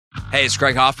Hey, it's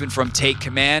Greg Hoffman from Take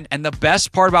Command, and the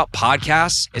best part about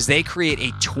podcasts is they create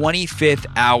a 25th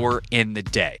hour in the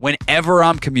day. Whenever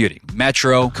I'm commuting,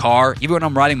 metro, car, even when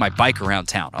I'm riding my bike around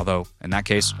town, although in that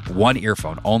case, one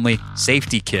earphone only,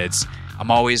 safety kids,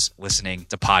 I'm always listening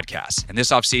to podcasts. And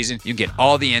this offseason, you can get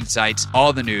all the insights,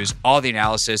 all the news, all the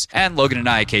analysis, and Logan and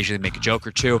I occasionally make a joke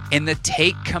or two in the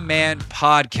Take Command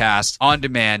podcast on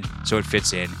demand so it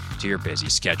fits in to your busy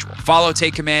schedule. Follow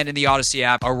Take Command in the Odyssey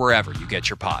app or wherever you get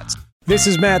your pods. This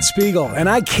is Matt Spiegel, and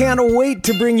I can't wait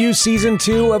to bring you Season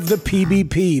 2 of the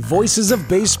PBP, Voices of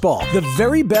Baseball. The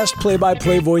very best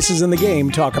play-by-play voices in the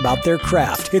game talk about their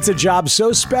craft. It's a job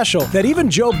so special that even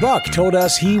Joe Buck told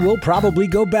us he will probably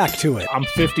go back to it. I'm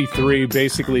 53,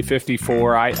 basically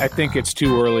 54. I think it's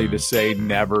too early to say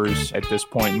nevers at this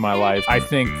point in my life. I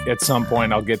think at some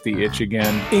point I'll get the itch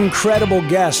again. Incredible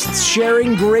guests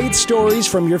sharing great stories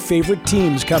from your favorite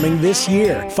teams coming this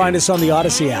year. Find us on the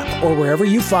Odyssey app or wherever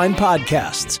you find podcasts.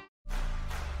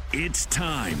 It's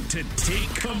time to take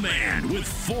command with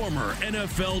former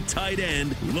NFL tight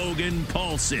end Logan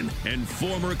Paulsen and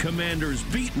former Commanders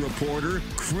beat reporter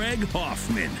Craig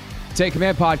Hoffman. Take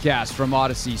Command podcast from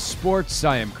Odyssey Sports.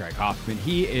 I am Craig Hoffman.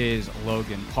 He is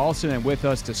Logan Paulsen, and with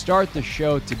us to start the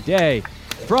show today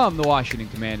from the Washington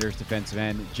Commanders defensive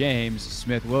end, James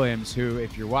Smith-Williams, who,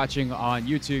 if you're watching on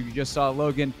YouTube, you just saw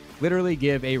Logan literally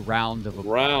give a round of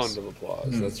applause.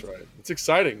 That's right. It's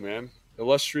exciting, man.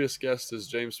 Illustrious guest is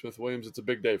James Smith-Williams. It's a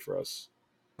big day for us.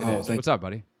 What's up,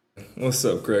 buddy? What's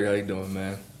up, Craig? How you doing,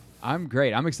 man? I'm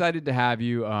great. I'm excited to have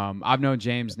you. I've known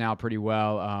James now pretty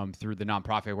well through the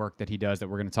nonprofit work that he does that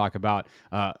we're going to talk about.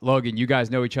 Logan, you guys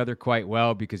know each other quite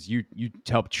well because you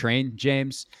help train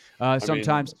James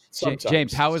sometimes.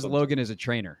 James, how is Logan as a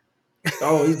trainer?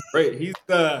 Oh, he's great. He's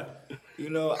I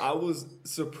was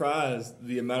surprised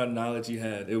the amount of knowledge he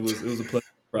had. It was a pleasant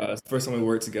surprise. First time we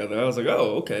worked together, I was like,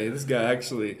 oh, okay, this guy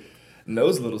actually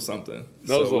knows a little something.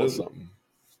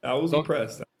 I was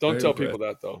impressed. Don't tell people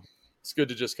that, though. It's good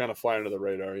to just kind of fly under the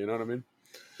radar. You know what I mean?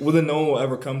 Well, then no one will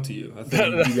ever come to you. I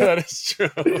think that is true.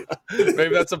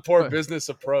 Maybe that's a poor business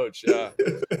approach. Yeah.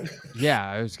 Yeah,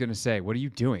 I was gonna say, what are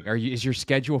you doing? Is your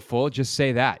schedule full? Just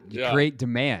say that. Yeah. Create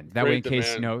demand. That way, in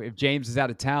case if James is out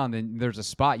of town, then there's a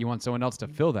spot you want someone else to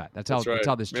fill that. That's how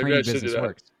this training business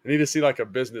works. I need to see like a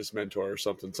business mentor or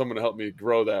something. Someone to help me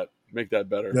grow that, make that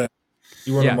better. Yeah.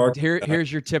 You want to mark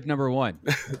here's your tip number 1.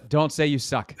 Don't say you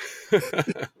suck.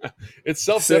 It's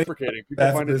self-deprecating.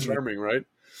 People find it charming, right?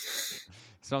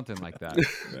 Something like that.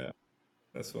 Yeah,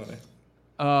 that's funny.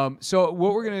 So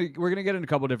what we're gonna get into a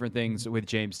couple different things with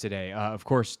James today. Of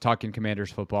course, talking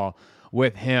Commanders football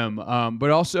with him,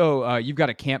 but also you've got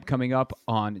a camp coming up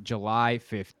on July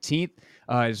 15th.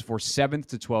 Is for 7th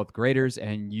to 12th graders,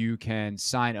 and you can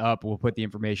sign up. We'll put the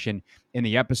information in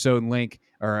the episode link,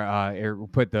 or we'll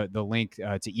put the link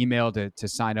to email to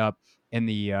sign up in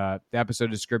the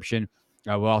episode description.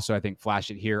 We'll also, I think, flash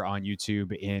it here on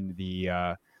YouTube in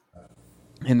the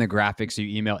graphics. So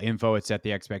you email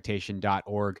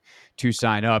info@settheexpectation.org to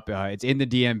sign up. It's in the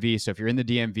DMV. So if you're in the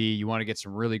DMV, you want to get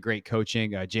some really great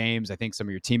coaching. James, I think some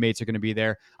of your teammates are going to be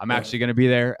there. I'm actually going to be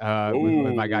there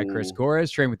with my guy, Chris Gores,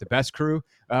 training with the best crew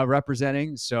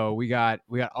representing. So we got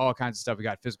all kinds of stuff. We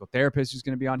got physical therapist who's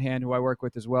going to be on hand, who I work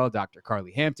with as well. Dr.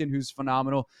 Carly Hampton, who's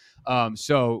phenomenal.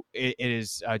 So it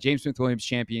is James Smith-Williams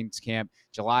Champions Camp,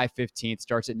 July 15th,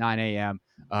 starts at 9 a.m.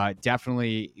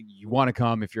 Definitely you want to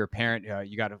come if you're a parent,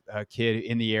 you got a kid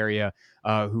in the area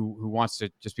who wants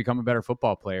to just become a better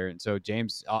football player. And so,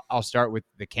 James, I'll start with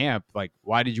the camp. Like,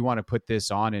 why did you want to put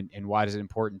this on, and why is it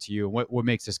important to you? And what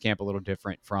makes this camp a little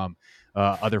different from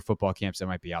other football camps that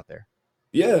might be out there?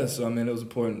 Yeah, so it was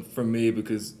important for me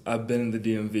because I've been in the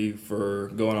DMV for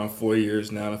going on 4 years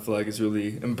now, and I feel like it's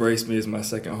really embraced me as my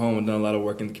second home and done a lot of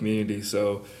work in the community.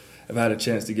 So if I had a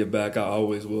chance to get back, I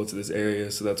always will to this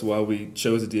area. So that's why we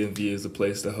chose the DMV as the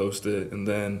place to host it. And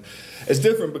then it's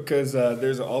different because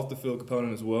there's an off-the-field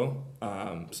component as well.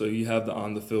 So you have the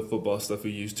on-the-field football stuff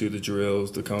you're used to, the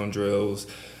drills, the cone drills,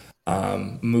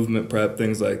 movement prep,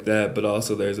 things like that. But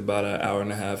also there's about an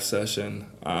hour-and-a-half session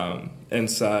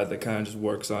inside that kind of just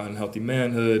works on healthy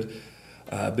manhood,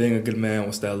 being a good man,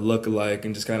 what's that look like,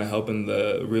 and just kind of helping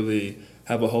really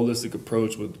have a holistic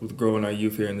approach with growing our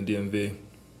youth here in the DMV.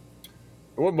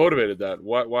 What motivated that?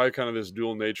 Why kind of this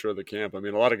dual nature of the camp? I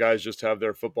mean, a lot of guys just have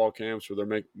their football camps where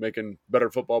they're making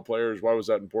better football players. Why was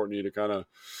that important to you to kind of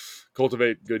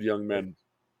cultivate good young men?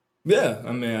 Yeah,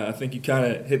 I think you kind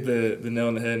of hit the nail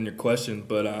on the head in your question.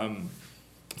 But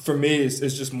for me, it's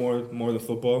just more the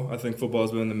football. I think football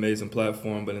has been an amazing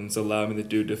platform, but it's allowed me to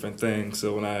do different things.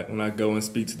 So when I go and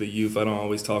speak to the youth, I don't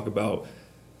always talk about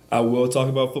I will talk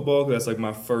about football because that's like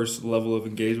my first level of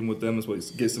engagement with them is what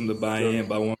gets them to buy in.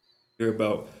 But I want to hear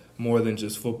about more than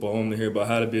just football. I want to hear about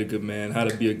how to be a good man, how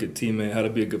to be a good teammate, how to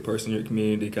be a good person in your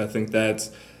community. 'Cause I think that's,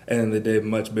 at the end of the day,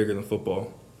 much bigger than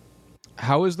football.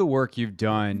 How has the work you've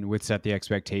done with Set the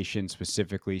Expectation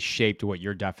specifically shaped what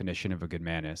your definition of a good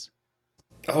man is?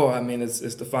 Oh, I mean, it's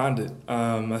defined it.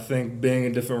 I think being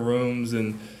in different rooms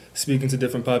and speaking to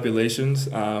different populations,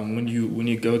 when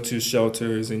you go to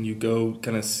shelters and you go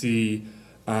kind of see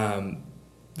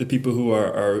the people who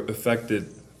are affected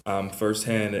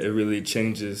firsthand, it really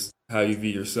changes how you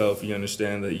view yourself. You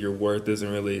understand that your worth isn't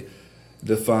really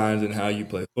defined in how you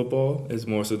play football. It's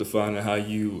more so defined in how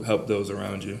you help those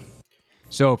around you.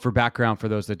 So for background, for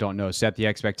those that don't know, Set the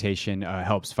Expectation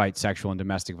helps fight sexual and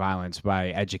domestic violence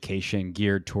by education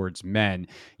geared towards men.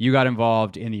 You got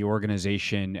involved in the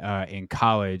organization in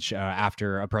college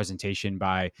after a presentation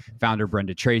by founder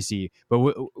Brenda Tracy. But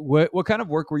what kind of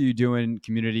work were you doing,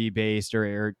 community-based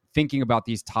or thinking about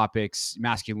these topics,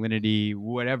 masculinity,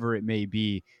 whatever it may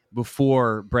be,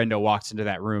 before Brenda walks into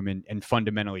that room and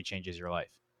fundamentally changes your life?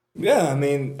 Yeah, I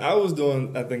mean, I was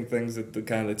doing, I think, things that the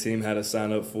kind of team had to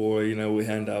sign up for. You know, we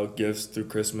hand out gifts through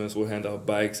Christmas. We'll hand out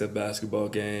bikes at basketball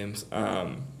games.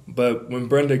 But when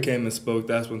Brenda came and spoke,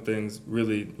 that's when things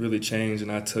really, really changed, and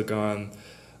I took on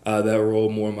that role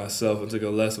more myself and took a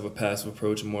less of a passive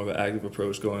approach and more of an active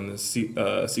approach, going to seek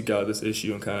out this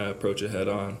issue and kind of approach it head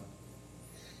on.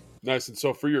 Nice. And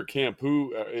so for your camp,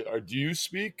 who do you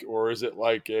speak, or is it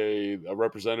like a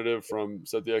representative from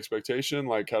Set the Expectation?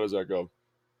 Like, how does that go?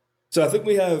 So I think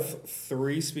we have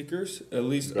 3 speakers, at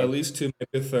least 2, maybe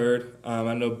a third.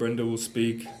 I know Brenda will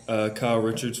speak, Kyle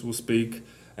Richards will speak,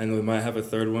 and we might have a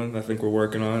third one I think we're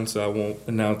working on, so I won't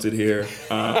announce it here.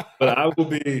 But I will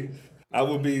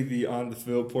be the on the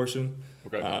field portion.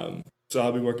 Okay. So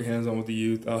I'll be working hands-on with the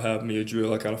youth. I'll have me a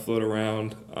drill. I kind of float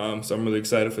around. So I'm really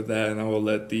excited for that, and I will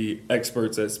let the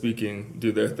experts at speaking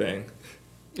do their thing.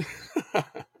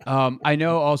 I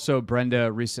know also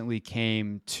Brenda recently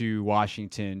came to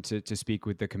Washington to speak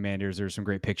with the Commanders. There's some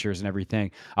great pictures and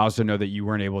everything. I also know that you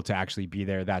weren't able to actually be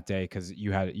there that day because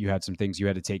you had some things you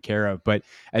had to take care of. But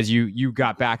as you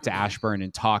got back to Ashburn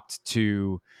and talked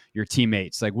to your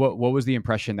teammates, like what was the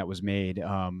impression that was made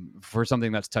for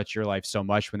something that's touched your life so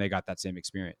much when they got that same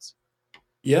experience?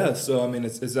 Yeah, so I mean,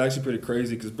 it's actually pretty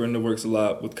crazy because Brenda works a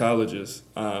lot with colleges.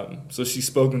 So she's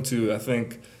spoken to, I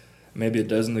think, maybe a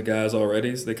dozen of guys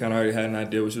already, so they kind of already had an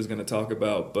idea what she was going to talk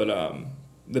about. But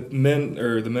the men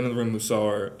in the room who saw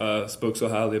her spoke so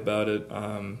highly about it.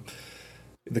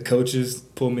 The coaches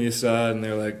pulled me aside and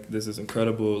they're like, "This is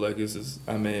incredible! Like,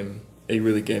 it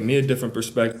really gave me a different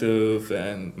perspective."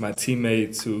 And my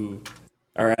teammates who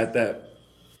are at that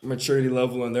maturity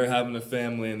level and they're having a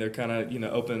family and they're kind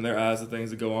of opening their eyes to things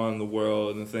that go on in the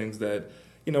world and things that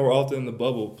we're often in the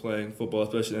bubble playing football,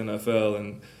 especially in the NFL,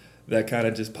 and that kind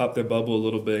of just popped their bubble a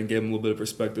little bit and gave them a little bit of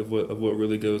perspective of what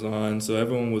really goes on. So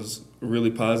everyone was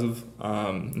really positive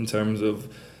in terms of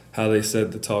how they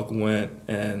said the talk went,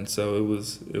 and so it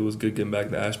was good getting back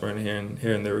to Ashburn and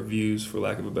hearing their reviews, for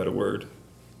lack of a better word.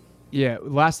 Yeah,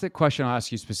 last question I'll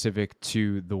ask you specific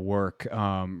to the work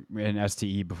in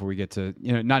STE before we get to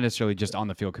not necessarily just on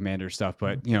the field commander stuff,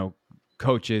 but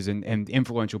coaches and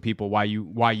influential people. Why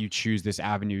you choose this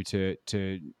avenue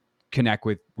to connect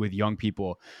with young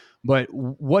people. But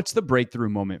what's the breakthrough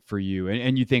moment for you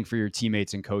and you think for your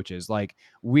teammates and coaches? Like,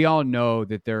 we all know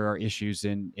that there are issues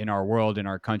in our world, in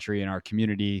our country, in our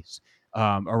communities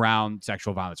around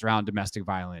sexual violence, around domestic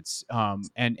violence.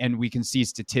 And we can see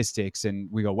statistics and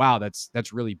we go, wow,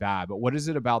 that's really bad. But what is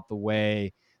it about the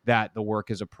way that the work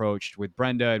is approached with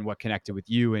Brenda and what connected with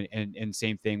you and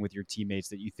same thing with your teammates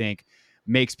that you think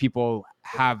makes people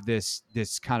have this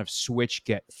kind of switch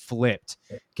get flipped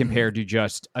compared to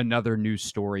just another news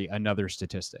story, another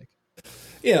statistic?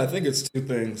 Yeah, I think it's 2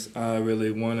 things, really.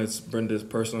 One is Brenda's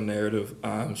personal narrative.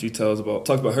 She talks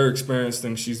about her experience,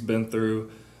 things she's been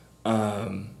through.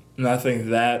 And I think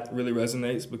that really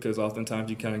resonates because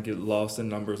oftentimes you kind of get lost in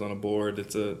numbers on a board.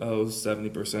 It's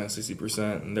 70%,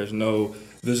 60%, and there's no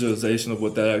visualization of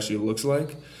what that actually looks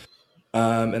like.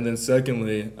 And then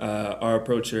secondly, our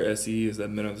approach here at SCE is that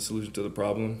men are the solution to the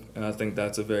problem. And I think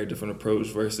that's a very different approach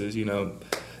versus,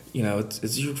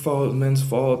 it's your fault, men's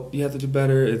fault, you have to do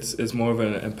better. It's more of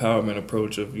an empowerment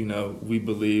approach of, we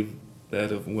believe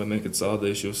that if women could solve the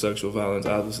issue of sexual violence,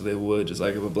 obviously they would. Just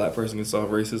like if a black person could solve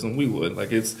racism, we would.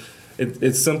 Like, it's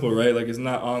simple, right? Like, it's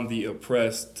not on the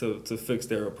oppressed to fix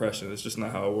their oppression. It's just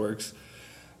not how it works.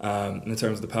 In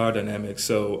terms of the power dynamics.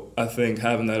 So I think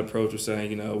having that approach of saying,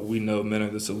 we know men are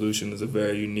the solution is a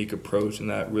very unique approach, and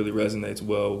that really resonates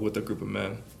well with a group of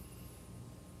men.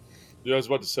 Yeah, I was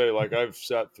about to say, like, I've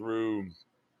sat through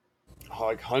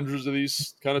like hundreds of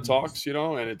these kind of talks,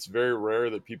 and it's very rare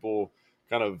that people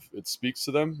kind of it speaks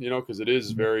to them, because it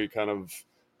is very kind of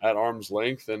at arm's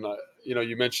length. And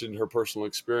you mentioned her personal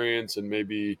experience and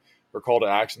maybe her call to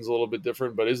action's a little bit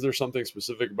different, but is there something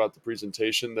specific about the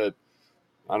presentation that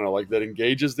I don't know, like that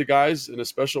engages the guys in a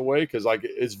special way? Because like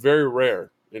it's very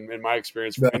rare in my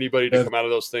experience for anybody to come out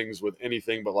of those things with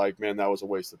anything but like, man, that was a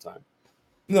waste of time.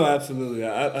 No, absolutely.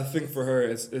 I think for her,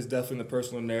 it's definitely the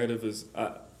personal narrative is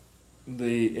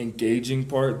the engaging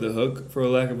part, the hook, for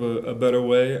lack of a better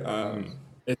way.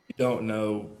 If you don't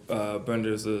know,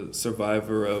 Brenda's a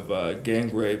survivor of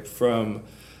gang rape from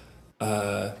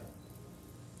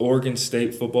Oregon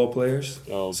State football players.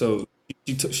 Oh. So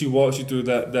she walks you through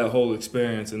that whole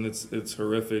experience, and it's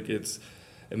horrific. It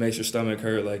makes your stomach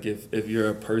hurt. Like if you're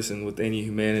a person with any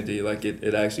humanity, like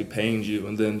it actually pains you.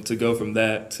 And then to go from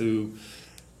that to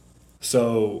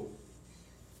so.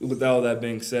 With all that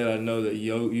being said, I know that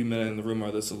you men in the room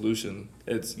are the solution.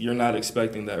 You're not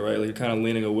expecting that, right? Like you're kind of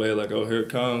leaning away, like, oh, here it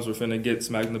comes. We're finna get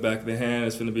smacked in the back of the hand.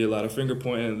 It's finna be a lot of finger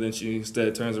pointing, and then she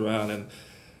instead turns around and,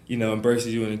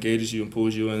 embraces you and engages you and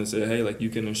pulls you in and says, hey, like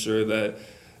you can ensure that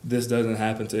this doesn't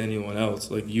happen to anyone else.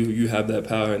 Like you have that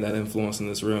power and that influence in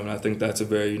this room, and I think that's a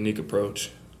very unique approach.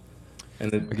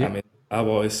 And I've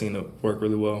always seen it work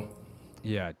really well.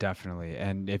 Yeah, definitely.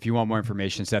 And if you want more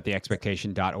information,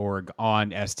 settheexpectation.org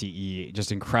on STE.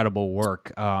 Just incredible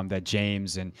work that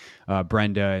James and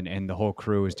Brenda and the whole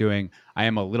crew is doing. I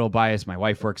am a little biased. My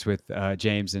wife works with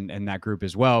James and that group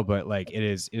as well, but like it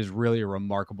is really a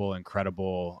remarkable,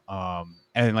 incredible,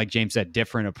 and like James said,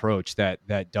 different approach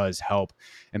that does help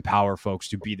empower folks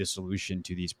to be the solution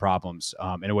to these problems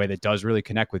in a way that does really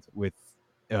connect with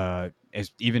as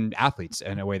even athletes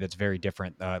in a way that's very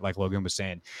different, like Logan was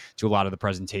saying, to a lot of the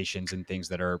presentations and things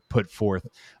that are put forth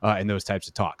in those types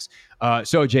of talks.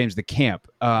 So James, the camp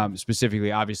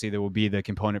specifically, obviously there will be the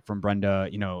component from Brenda,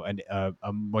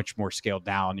 a much more scaled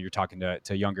down. You're talking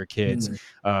to younger kids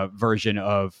version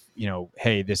of,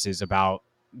 hey, this is about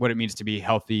what it means to be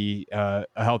healthy, a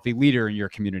healthy leader in your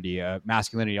community,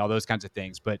 masculinity, all those kinds of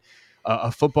things. But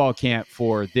a football camp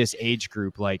for this age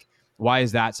group, like, why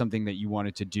is that something that you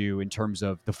wanted to do in terms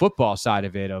of the football side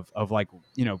of it, of like,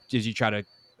 did you try to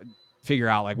figure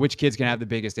out like which kids can have the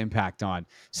biggest impact on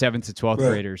 7th to 12th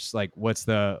graders? Like what's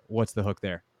the hook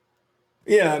there?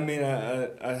 Yeah, I mean,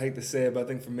 I hate to say it, but I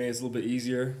think for me it's a little bit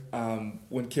easier.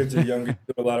 When kids are younger,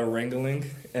 you do a lot of wrangling,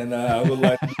 and I would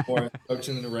like more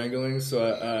instruction in the wrangling.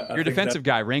 So you're a defensive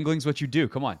guy. Wrangling's what you do.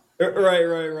 Come on. Right.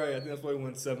 I think that's why we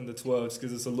went 7 to 12, just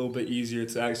because it's a little bit easier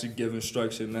to actually give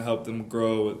instruction to help them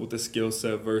grow with the skill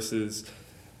set versus,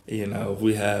 if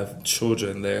we have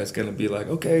children there, it's going to be like,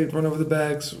 okay, run over the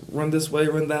bags, run this way,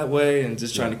 run that way, and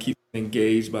just trying to keep them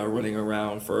engaged by running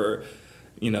around for,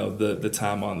 the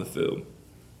time on the field.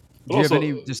 Do you have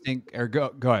any distinct, or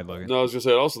go ahead, Logan? No, I was gonna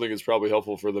say, I also think it's probably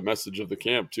helpful for the message of the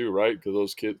camp too, right? Because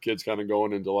those kids kind of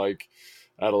going into like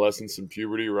adolescence and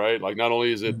puberty, right? Like not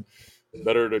only is it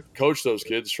better to coach those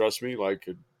kids, trust me, like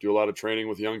do a lot of training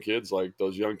with young kids, like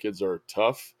those young kids are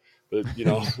tough, but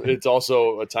it's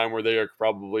also a time where they are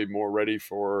probably more ready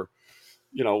for,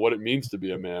 what it means to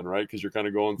be a man, right? Because you're kind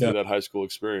of going through that high school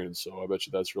experience. So I bet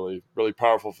you that's really, really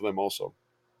powerful for them also.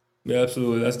 Yeah,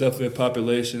 absolutely. That's definitely a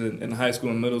population in high school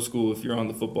and middle school. If you're on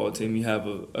the football team, you have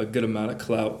a good amount of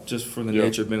clout just for the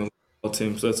nature of being on the football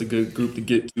team. So that's a good group to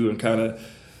get to and kind of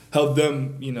help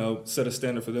them, set a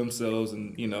standard for themselves.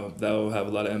 And, that will have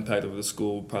a lot of impact over the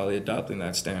school, probably adopting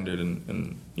that standard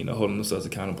and holding themselves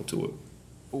accountable to it.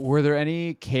 Were there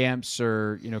any camps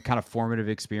or, kind of formative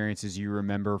experiences you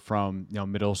remember from,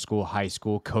 middle school, high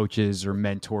school coaches or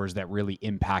mentors that really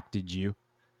impacted you?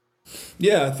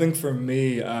 Yeah, I think for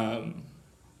me,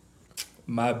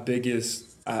 my biggest,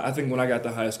 I think when I got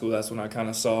to high school, that's when I kind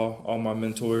of saw all my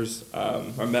mentors.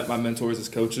 I met my mentors as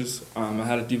coaches. I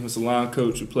had a defensive line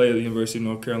coach who played at the University of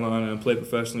North Carolina and played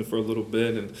professionally for a little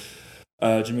bit. And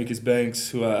Jamekus Banks,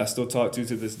 who I still talk to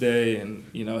this day. And,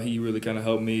 he really kind of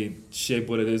helped me shape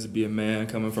what it is to be a man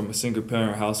coming from a single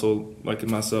parent household like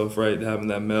myself, right? Having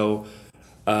that male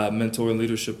mentor and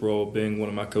leadership role, being one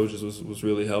of my coaches was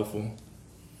really helpful.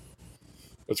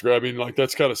 That's great. I mean, like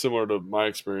that's kind of similar to my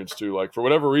experience too. Like for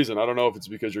whatever reason, I don't know if it's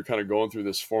because you're kind of going through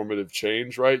this formative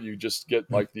change, right? You just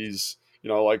get like these,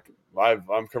 like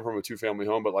I'm come from a 2-family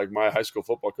home, but like my high school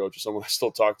football coach is someone I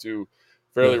still talk to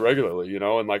fairly regularly,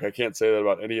 and like I can't say that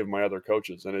about any of my other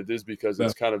coaches. And it is because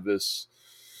it's kind of this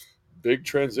big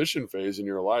transition phase in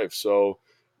your life. So,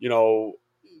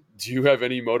 do you have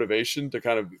any motivation to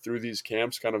kind of through these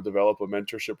camps kind of develop a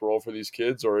mentorship role for these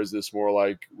kids? Or is this more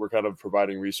like we're kind of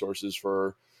providing resources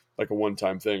for like a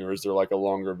one-time thing, or is there like a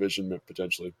longer vision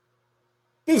potentially?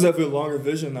 There's definitely a longer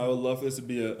vision. I would love for this to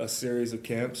be a series of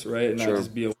camps, right? And not Sure.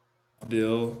 just be a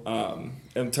deal.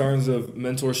 In terms of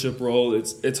mentorship role,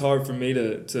 it's hard for me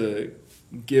to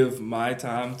give my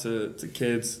time to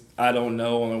kids I don't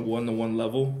know on a one-to-one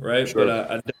level, right? Sure.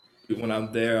 But I definitely, when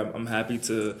I'm there, I'm happy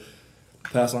to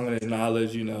pass on any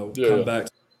knowledge, Yeah. come back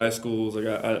to high schools. Like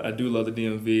I do love the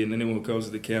DMV, and anyone who comes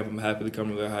to the camp, I'm happy to come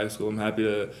to their high school. I'm happy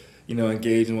to,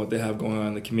 engage in what they have going on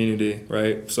in the community,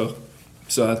 right? So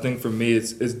I think for me,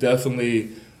 it's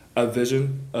definitely a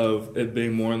vision of it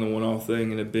being more than a one-off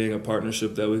thing and it being a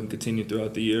partnership that we can continue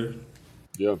throughout the year.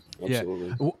 Yeah,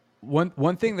 absolutely. Yeah.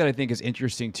 One thing that I think is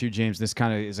interesting too, James, this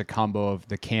kind of is a combo of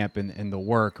the camp and the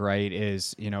work, right?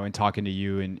 Is, in talking to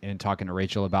you and talking to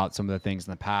Rachel about some of the things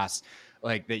in the past,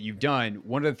 like that you've done,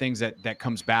 one of the things that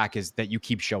comes back is that you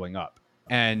keep showing up.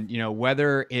 And,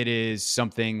 whether it is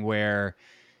something where,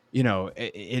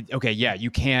 okay, yeah,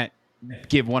 you can't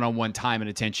give one-on-one time and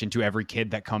attention to every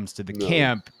kid that comes to the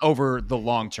camp over the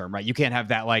long term, right? You can't have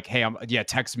that like, hey,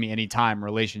 text me anytime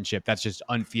relationship. That's just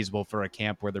unfeasible for a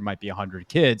camp where there might be 100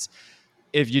 kids.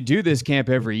 If you do this camp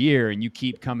every year and you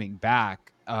keep coming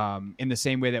back, in the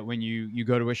same way that when you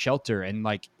go to a shelter and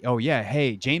like, oh yeah,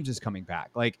 hey, James is coming back.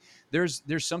 Like there's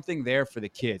something there for the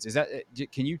kids. Is that,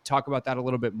 can you talk about that a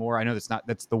little bit more? I know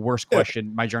that's the worst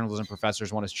question. My journalism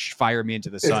professors want to fire me into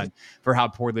the sun for how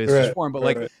poorly this is formed.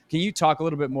 But can you talk a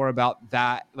little bit more about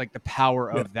that, like the power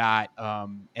of that,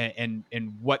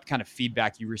 and what kind of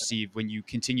feedback you receive when you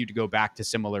continue to go back to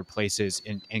similar places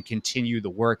and continue the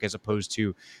work as opposed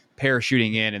to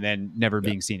parachuting in and then never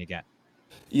being seen again?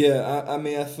 Yeah, I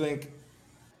mean, I think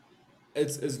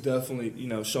it's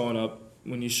definitely, showing up.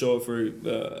 When you show up for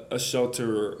a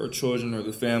shelter or children or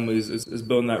the families, is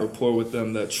building that rapport with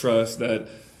them, that trust that,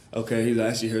 okay, he's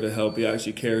actually here to help. He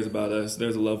actually cares about us.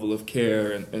 There's a level of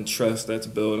care and trust that's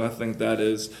built. And I think that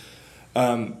is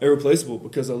irreplaceable,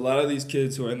 because a lot of these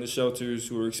kids who are in the shelters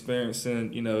who are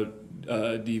experiencing,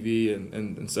 DV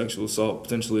and sexual assault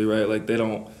potentially, right? Like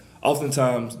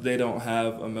oftentimes they don't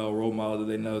have a male role model that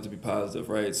they know to be positive,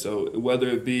 right? So whether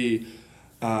it be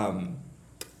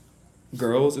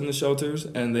girls in the shelters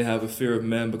and they have a fear of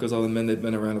men because all the men they've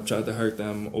been around have tried to hurt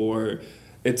them, or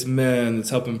it's men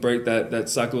that's helping break that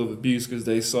cycle of abuse because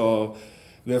they saw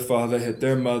their father hit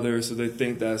their mother, so they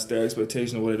think that's their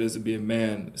expectation of what it is to be a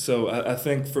man. So I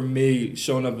think for me,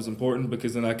 showing up is important,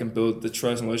 because then I can build the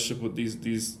trust and relationship with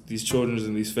these children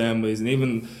and these families, and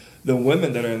even the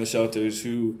women that are in the shelters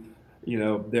who,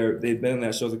 they've been in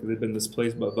that shelter because they've been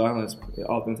displaced by violence,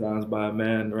 oftentimes by a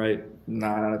man, right?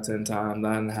 9 out of 10 times,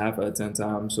 9.5 out of 10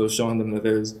 times. So showing them that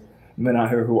there's men out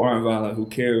here who aren't violent, who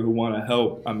care, who want to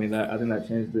help. I mean, I think that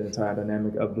changed the entire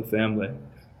dynamic of the family.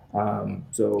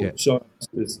 Showing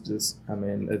is just,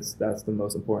 that's the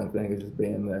most important thing, is just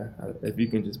being there. If you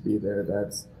can just be there,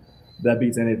 that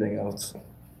beats anything else.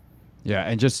 Yeah,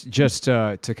 and just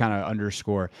to kind of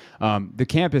underscore, the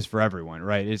camp is for everyone,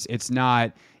 right? It's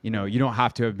not, you don't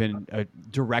have to have been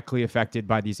directly affected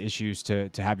by these issues to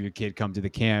have your kid come to the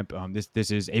camp. This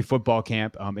is a football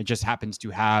camp. It just happens to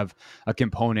have a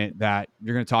component that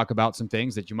you're going to talk about some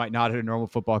things that you might not at a normal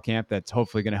football camp. That's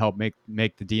hopefully going to help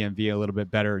make the DMV a little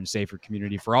bit better and safer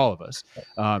community for all of us.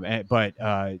 But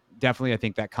definitely, I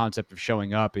think that concept of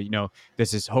showing up,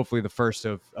 this is hopefully the first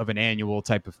of an annual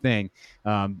type of thing.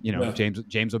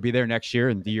 James will be there next year,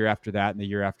 and the year after that, and the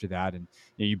year after that, and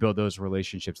you build those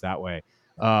relationships that way.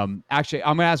 Actually,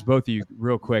 I'm gonna ask both of you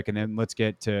real quick, and then let's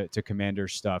get to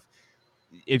Commanders stuff.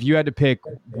 If you had to pick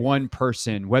one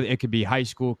person, whether it could be high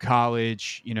school,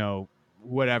 college,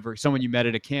 whatever, someone you met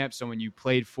at a camp, someone you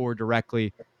played for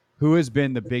directly, who has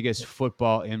been the biggest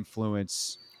football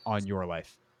influence on your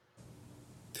life?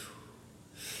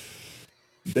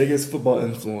 Biggest football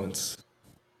influence.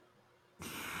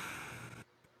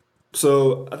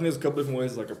 So I think there's a couple different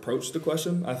ways to approach the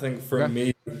question. I think for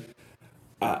me,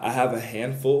 I have a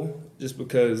handful, just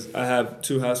because I have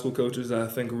 2 high school coaches that I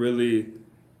think really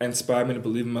inspired me to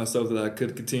believe in myself that I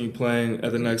could continue playing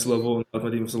at the next level. My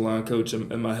defensive line coach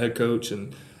and my head coach,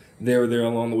 and they were there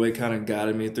along the way, kind of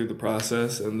guided me through the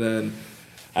process. And then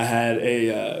I had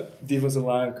a defensive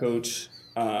line coach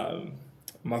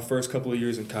my first couple of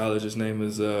years in college. His name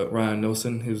is Ryan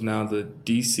Nilsson, who's now the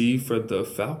DC for the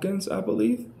Falcons, I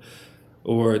believe.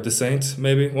 Or the Saints,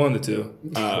 maybe, one of the two.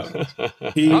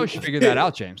 I should figure that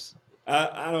out, James.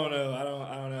 I don't know.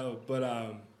 I don't know.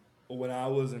 But when I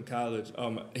was in college,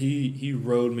 he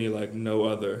rode me like no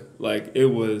other. Like it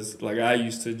was like I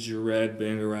used to dread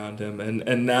being around him,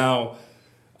 and now,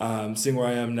 seeing where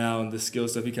I am now and the skill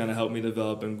stuff he kind of helped me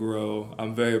develop and grow,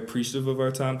 I'm very appreciative of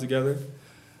our time together.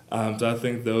 So I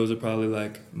think those are probably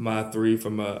like my three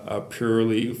from a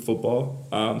purely football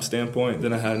standpoint.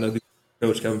 Then I had another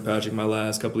coach, Kevin Patrick, my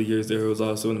last couple of years there, who was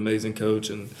also an amazing coach.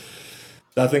 And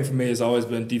I think for me, it's always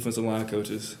been defensive line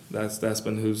coaches. That's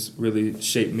been who's really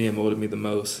shaped me and molded me the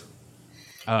most.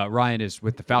 Ryan is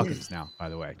with the Falcons now, by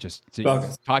the way. Just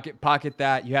to pocket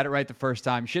that. You had it right the first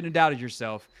time. You shouldn't have doubted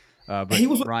yourself. But he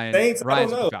was with Ryan's Saints. with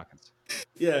the Falcons.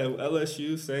 Yeah,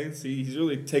 LSU, Saints. He's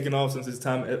really taken off since his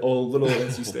time at little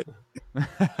NC State.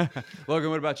 Logan,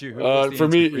 what about you? For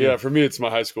me, it's my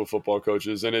high school football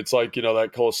coaches, and it's like,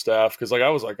 that whole staff, because like I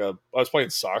was playing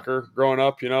soccer growing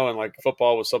up, and like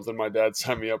football was something my dad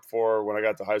signed me up for when I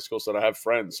got to high school, so that I have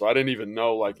friends. So I didn't even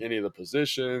know like any of the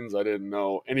positions. I didn't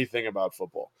know anything about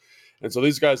football. And so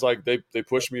these guys, like, they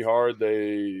pushed me hard.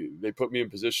 They put me in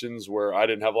positions where I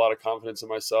didn't have a lot of confidence in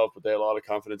myself, but they had a lot of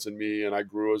confidence in me. And I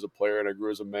grew as a player and I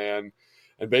grew as a man.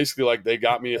 And basically, like, they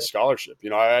got me a scholarship.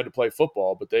 I had to play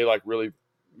football, but they like really,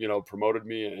 promoted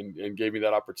me and gave me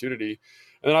that opportunity.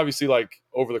 And then obviously, like,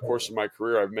 over the course of my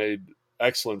career, I've made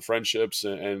excellent friendships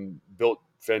and built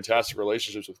fantastic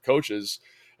relationships with coaches.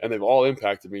 And they've all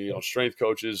impacted me, strength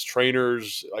coaches,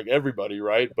 trainers, like everybody,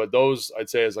 right? But those, I'd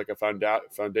say, as like a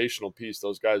foundational piece,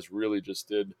 those guys really just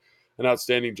did an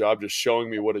outstanding job just showing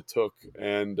me what it took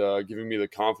and giving me the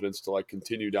confidence to like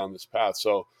continue down this path.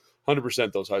 So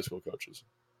 100% those high school coaches.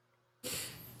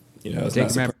 It's not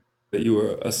surprising that you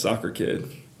were a soccer kid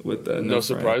with no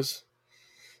surprise.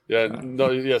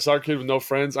 Yeah, soccer kid with no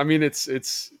friends. I mean, it's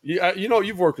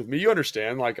you've worked with me. You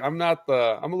understand. Like, I'm a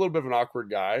little bit of an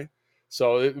awkward guy.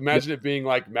 So imagine it being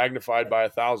like magnified by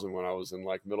 1,000 when I was in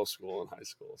like middle school and high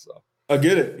school. So I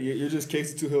get it. You're just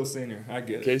Casey Tuhill Sr. I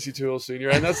get it. Casey Tuhill Sr.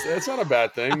 And that's not a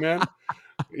bad thing, man.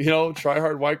 Try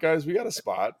hard white guys. We got a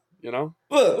spot.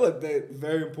 Look,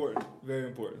 very important. Very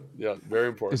important. Yeah, very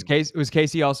important. Was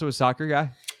Casey also a soccer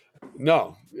guy?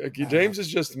 No, James is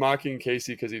just mocking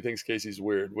Casey because he thinks Casey's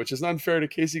weird, which is unfair to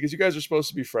Casey because you guys are supposed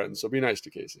to be friends. So be nice to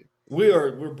Casey.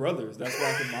 We're brothers. That's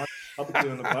why I can mock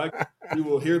you in the podcast. You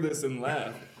will hear this and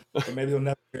laugh, or maybe he'll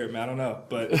never hear it. Man, I don't know,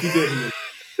 but if he did,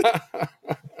 he would.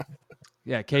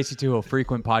 Yeah, Casey Tuhill,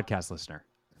 frequent podcast listener.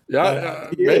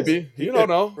 Yeah, maybe. You don't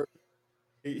know.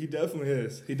 He definitely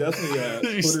is. He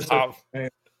definitely. Stop.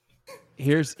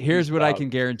 Here's what I can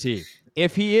guarantee.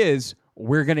 If he is,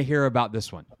 we're going to hear about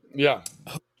this one. Yeah,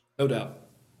 no doubt.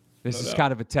 This is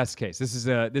kind of a test case. This is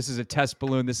a test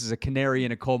balloon. This is a canary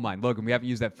in a coal mine. Logan, we haven't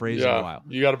used that phrase in a while.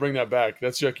 You got to bring that back.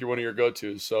 That's like one of your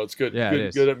go-tos. So it's good. Yeah,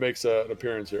 good it makes an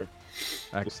appearance here.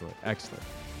 Excellent.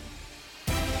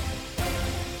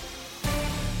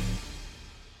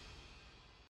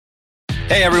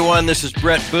 Hey everyone, this is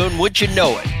Brett Boone. Would you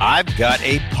know it? I've got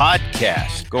a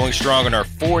podcast going strong in our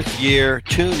 4th year.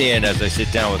 Tune in as I sit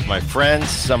down with my friends,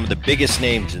 some of the biggest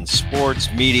names in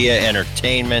sports, media,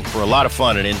 entertainment, for a lot of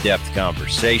fun and in-depth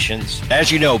conversations.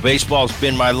 As you know, baseball's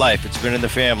been my life. It's been in the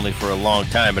family for a long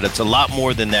time, but it's a lot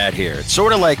more than that here. It's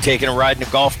sort of like taking a ride in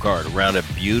a golf cart around a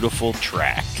beautiful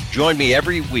track. Join me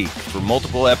every week for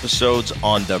multiple episodes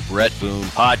on the Brett Boone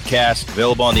Podcast,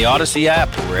 available on the Odyssey app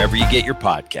or wherever you get your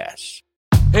podcasts.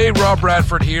 Hey, Rob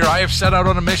Bradford here. I have set out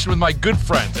on a mission with my good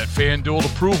friends at FanDuel to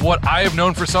prove what I have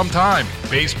known for some time.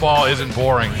 Baseball isn't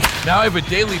boring. Now I have a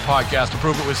daily podcast to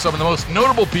prove it with some of the most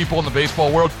notable people in the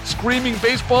baseball world, screaming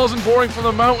baseball isn't boring from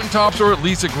the mountaintops, or at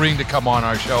least agreeing to come on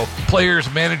our show. Players,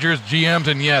 managers, GMs,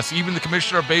 and yes, even the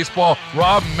commissioner of baseball,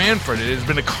 Rob Manfred. It has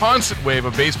been a constant wave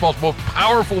of baseball's most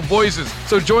powerful voices.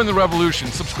 So join the revolution.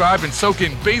 Subscribe and soak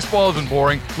in Baseball Isn't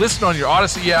Boring. Listen on your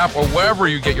Odyssey app or wherever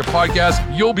you get your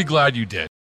podcast. You'll be glad you did.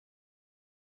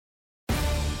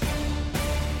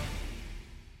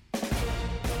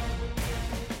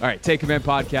 All right, Take Command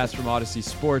podcast from Odyssey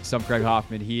Sports. I'm Craig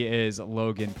Hoffman. He is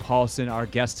Logan Paulsen. Our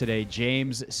guest today,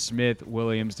 James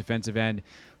Smith-Williams, defensive end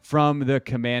from the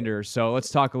Commanders. So let's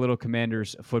talk a little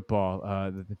Commanders football,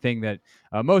 the thing that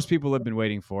most people have been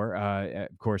waiting for.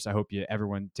 Of course, I hope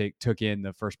everyone took in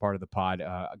the first part of the pod.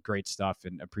 Great stuff,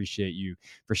 and appreciate you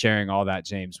for sharing all that,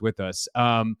 James, with us.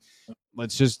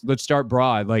 Let's start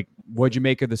broad. Like, what'd you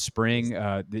make of the spring,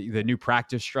 the new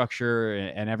practice structure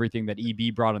and everything that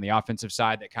EB brought on the offensive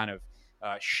side that kind of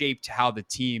shaped how the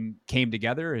team came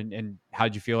together, and how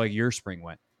did you feel like your spring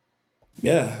went?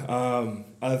 Yeah,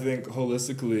 I think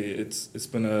holistically it's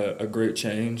been a great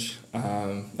change.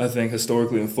 I think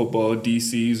historically in football,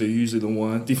 DCs are usually the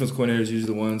ones, defense coordinators are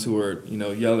usually the ones who are,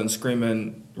 yelling,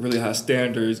 screaming, really high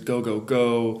standards,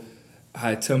 go,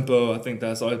 high tempo. I think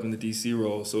that's always been the DC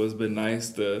role. So it's been nice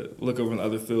to look over on the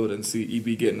other field and see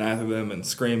EB getting after them and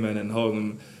screaming and holding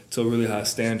them to a really high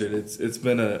standard. It's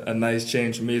been a nice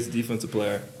change for me as a defensive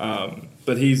player.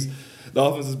 But the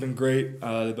offense has been great.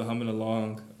 They've been humming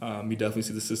along. You definitely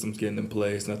see the systems getting in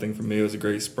place, and I think for me it was a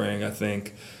great spring. I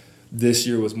think this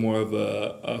year was more of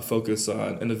a focus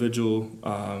on individual,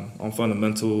 on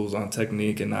fundamentals, on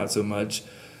technique, and not so much,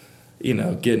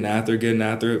 getting after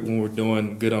it when we're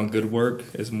doing good on good work.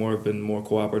 It's been more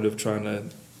cooperative, trying to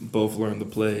both learn the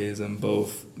plays and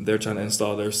both they're trying to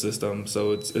install their system.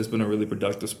 So it's been a really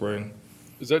productive spring.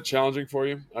 Is that challenging for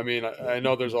you? I mean, I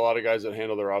know there's a lot of guys that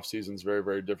handle their off seasons very,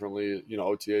 very differently.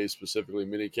 OTA specifically,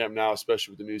 minicamp now,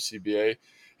 especially with the new CBA.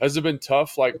 Has it been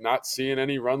tough, like not seeing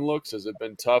any run looks? Has it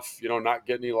been tough, not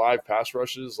getting any live pass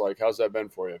rushes? Like, how's that been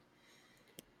for you?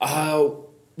 I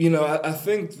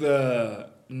think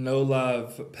the no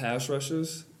live pass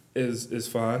rushes is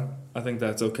fine. I think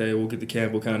that's okay. We'll get the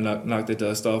camp. We'll kind of knock the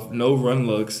dust off. No run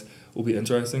looks will be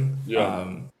interesting.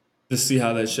 Yeah. Just see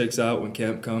how that shakes out when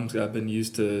camp comes. I've been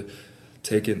used to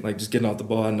just getting off the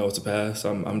ball. I know it's a pass.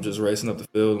 I'm just racing up the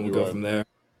field and we go from there.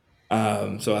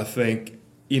 So I think,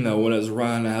 when it's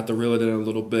run, I have to reel it in a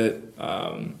little bit.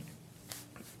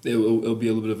 It'll be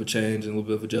a little bit of a change and a little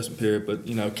bit of adjustment period. But,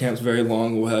 camp's very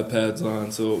long. We'll have pads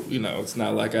on. So, it's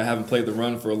not like I haven't played the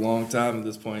run for a long time at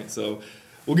this point. So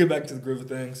we'll get back to the groove of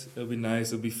things. It'll be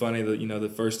nice. It'll be funny that, the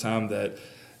first time that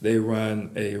they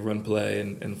run a run play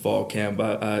in fall camp,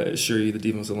 I assure you the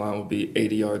defensive line will be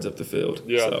 80 yards up the field.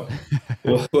 Yeah. So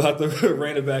we'll have to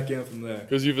rein it back in from there.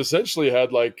 Because you've essentially had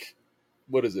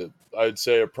what is it? I'd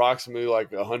say approximately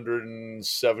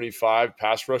 175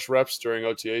 pass rush reps during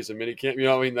OTAs and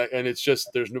minicamp. And it's just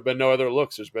there's been no other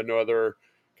looks. There's been no other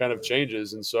kind of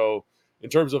changes. And so in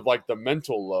terms of the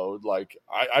mental load,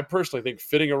 I personally think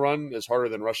fitting a run is harder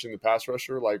than rushing the pass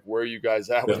rusher. Where are you guys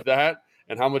at with that?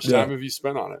 And how much time have you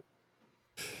spent on it?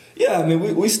 Yeah, I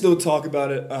mean, we still talk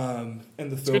about it in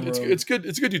the film room. It's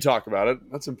good you talk about it.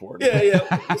 That's important. Yeah.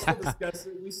 We still discuss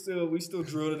it. We still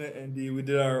drilled it in ND. We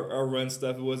did our run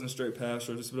stuff. It wasn't straight pass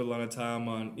rush. Just spent a lot of time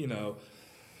on,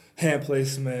 hand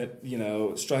placement,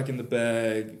 striking the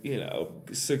bag,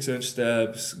 6-inch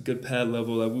steps, good pad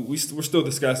level. We're still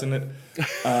discussing it.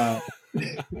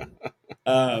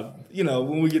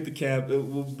 When we get to camp,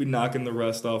 we'll be knocking the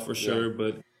rust off for sure. Yeah.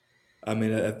 But I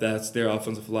mean, if that's their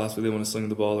offensive philosophy, they want to sling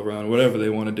the ball around, whatever they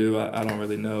want to do. I don't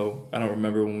really know. I don't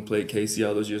remember when we played KC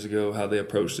all those years ago how they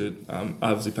approached it.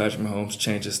 Obviously, Patrick Mahomes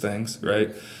changes things,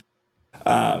 right?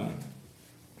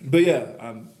 But yeah,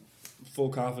 I'm full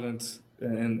confidence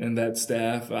in that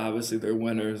staff. Obviously, they're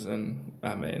winners, and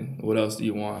I mean, what else do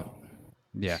you want?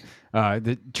 Yeah,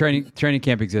 the training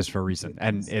camp exists for a reason,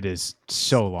 and it is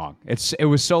so long. It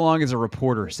was so long as a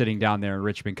reporter sitting down there in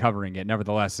Richmond covering it.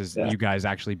 Nevertheless, as you guys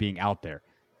actually being out there.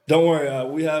 Don't worry,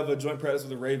 we have a joint practice with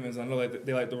the Ravens. I know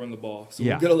they like to run the ball, so we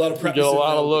get a lot of practice. We get a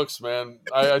lot of looks, man.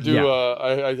 I do. Yeah.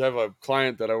 I have a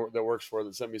client that works for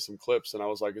that sent me some clips, and I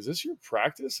was like, "Is this your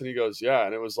practice?" And he goes, "Yeah."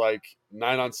 And it was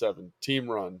 9-on-7 team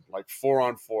run,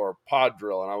 4-on-4 pod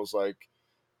drill, and I was like,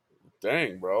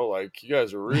 dang, bro, you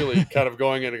guys are really kind of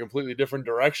going in a completely different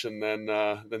direction than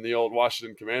the old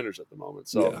Washington Commanders at the moment.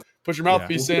 So put your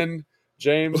mouthpiece in,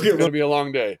 James. It's going to be a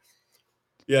long day.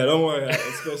 Yeah, don't worry.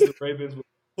 Especially the Ravens with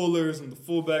pullers and the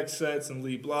fullback sets and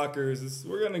lead blockers.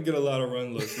 We're going to get a lot of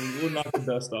run looks. We'll knock the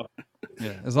dust off.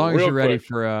 Yeah, as long as you're ready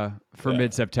for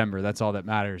mid-September, that's all that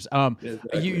matters.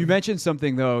 Exactly. You mentioned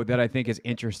something though that I think is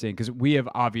interesting because we have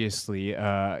obviously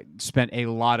spent a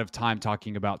lot of time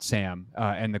talking about Sam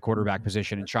and the quarterback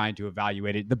position and trying to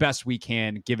evaluate it the best we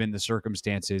can given the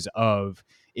circumstances of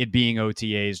it being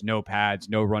OTAs, no pads,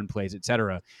 no run plays,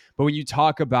 etc. But when you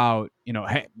talk about,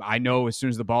 hey, I know as soon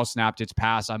as the ball snapped, it's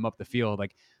pass, I'm up the field.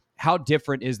 How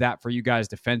different is that for you guys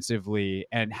defensively,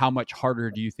 and how much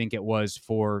harder do you think it was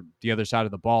for the other side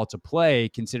of the ball to play,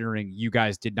 considering you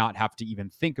guys did not have to even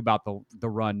think about the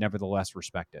run, nevertheless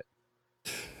respect it?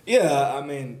 Yeah, I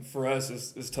mean, for us,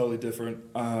 it's totally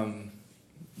different.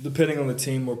 Depending on the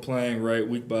team we're playing, right,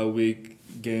 week by week,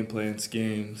 game plan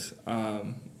schemes,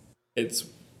 it's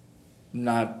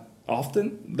not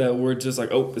often that we're just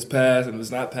it's pass, and if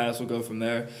it's not pass, we'll go from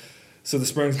there. So the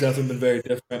spring's definitely been very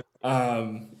different.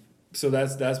 So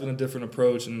that's been a different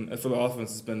approach, and for the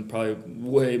offense, it's been probably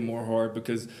way more hard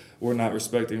because we're not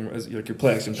respecting your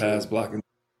play action pass blocking.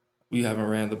 We haven't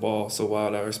ran the ball, so why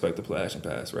would I respect the play action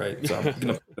pass, right? So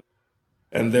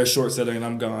and they're short setting, and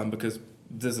I'm gone because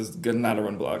this is good, not a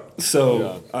run block.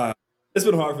 So it's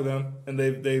been hard for them, and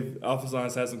they've offensive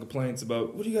lines had some complaints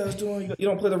about what are you guys doing? You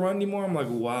don't play the run anymore. I'm like,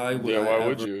 why would I? Why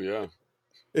would you? Yeah.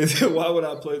 Why would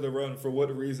I play the run? For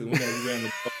what reason? When I ran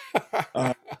the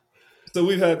ball. So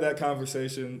we've had that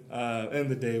conversation. End of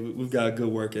the day, we've got a good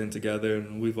work in together,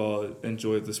 and we've all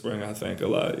enjoyed the spring, I think, a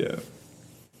lot, yeah.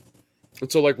 And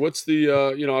so, what's the,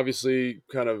 obviously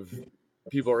kind of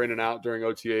people are in and out during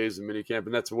OTAs and minicamp,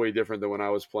 and that's way different than when I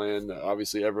was playing.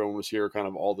 Obviously, everyone was here kind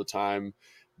of all the time,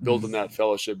 building that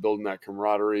fellowship, building that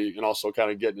camaraderie, and also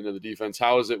kind of getting into the defense.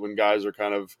 How is it when guys are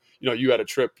kind of, you had a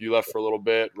trip, you left for a little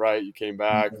bit, right? You came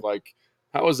back. Like,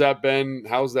 how has that been?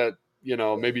 How's that,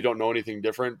 maybe you don't know anything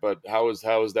different, but how is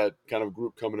that kind of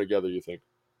group coming together, you think?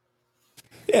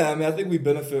 Yeah, I mean, I think we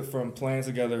benefit from playing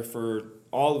together for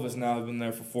all of us now have been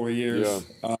there for 4 years,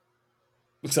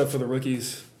 except for the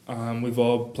rookies. We've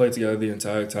all played together the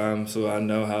entire time, so I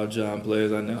know how John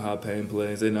plays. I know how Payne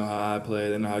plays. They know how I play.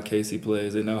 They know how Casey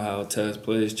plays. They know how Tess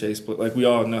plays, Chase plays. Like, we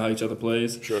all know how each other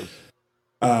plays. Sure.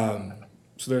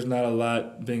 So there's not a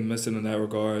lot being missing in that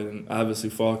regard. And obviously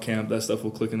fall camp, that stuff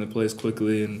will click into place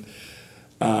quickly. And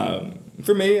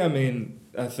for me, I mean,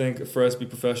 I think for us to be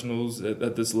professionals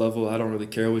at this level, I don't really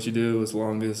care what you do as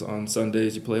long as on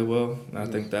Sundays you play well. And I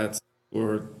think that's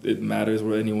where it matters,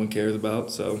 what anyone cares about.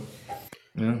 So,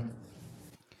 yeah.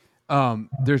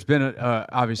 There's been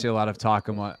obviously a lot of talk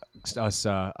among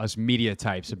us media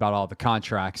types about all the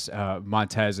contracts,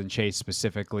 Montez and Chase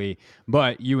specifically,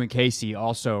 but you and Casey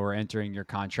also are entering your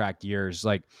contract years.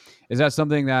 Like, is that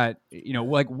something that,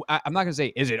 like, I'm not gonna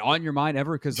say, is it on your mind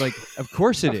ever? Because, like, of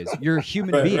course it is. You're a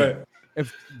human being.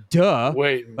 Right.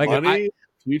 Wait, like, money?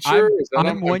 Future?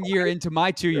 I'm 1 year into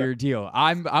my 2-year deal.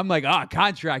 I'm like,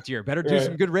 contract year. Better do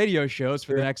some good radio shows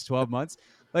for the next 12 months.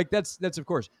 Like, that's of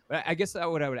course. But I guess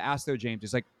what I would ask though, James,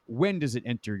 is like, when does it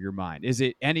enter your mind? Is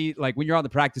it like when you're on the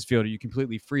practice field, are you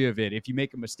completely free of it? If you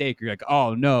make a mistake, you're like,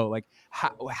 oh no. Like,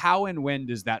 how and when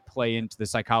does that play into the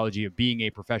psychology of being a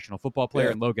professional football player?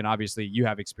 Yeah. And Logan, obviously, you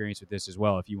have experience with this as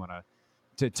well. If you want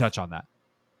to touch on that.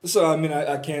 So, I mean,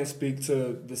 I can't speak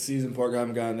to the season part. I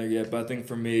haven't gotten there yet, but I think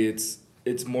for me,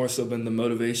 it's more so been the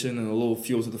motivation and a little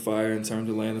fuel to the fire in terms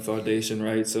of laying the foundation,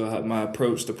 right? So my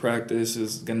approach to practice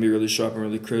is going to be really sharp and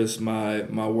really crisp. My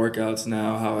workouts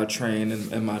now, how I train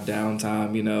and my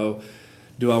downtime,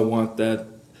 do I want that,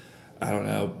 I don't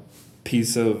know,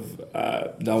 piece of,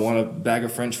 do I want a bag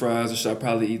of French fries or should I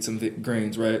probably eat some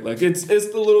greens, right? Like, it's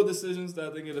the little decisions that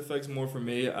I think it affects more for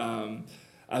me.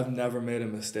 I've never made a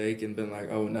mistake and been like,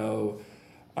 oh no,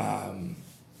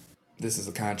 this is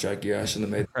a contract year. I shouldn't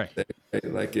have made a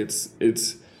mistake. Like, it's.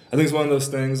 I think it's one of those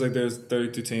things. Like, there's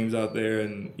 32 teams out there,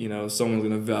 and someone's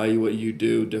gonna value what you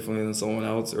do differently than someone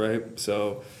else, right?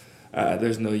 So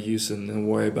there's no use in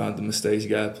worry about the mistakes. You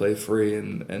gotta play free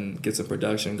and get some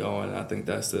production going. I think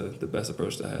that's the best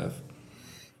approach to have.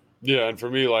 Yeah, and for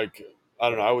me, like, I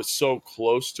don't know, I was so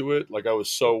close to it. Like, I was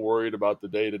so worried about the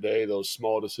day-to-day, those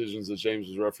small decisions that James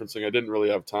was referencing. I didn't really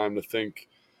have time to think,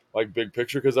 like, big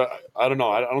picture, because I don't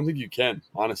know. I don't think you can,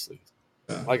 honestly.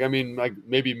 Like, I mean, like,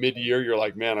 maybe mid-year you're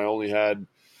like, man, I only had,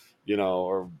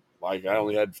 or like I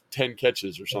only had 10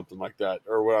 catches or something like that,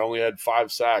 or I only had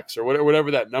 5 sacks or whatever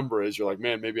that number is. You're like,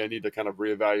 man, maybe I need to kind of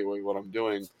reevaluate what I'm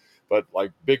doing. But,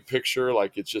 like, big picture,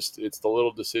 like, it's the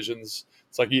little decisions.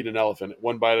 It's like eating an elephant,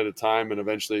 one bite at a time, and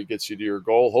eventually it gets you to your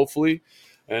goal, hopefully.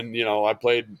 And, I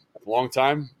played a long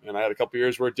time, and I had a couple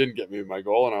years where it didn't get me my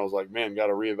goal, and I was like, man, got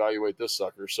to reevaluate this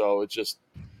sucker. So it's just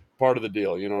part of the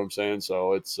deal, you know what I'm saying?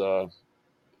 So it's an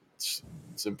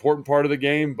important part of the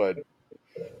game, but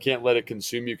can't let it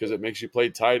consume you because it makes you play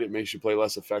tight. It makes you play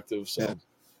less effective. So yeah.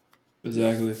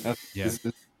 Exactly. It's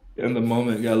in the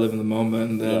moment, you got to live in the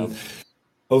moment, and then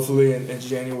hopefully in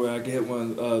January I get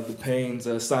one of the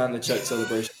Paynes sign the check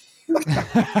celebration.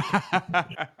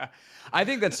 I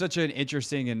think that's such an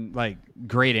interesting and, like,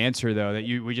 great answer though that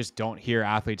we just don't hear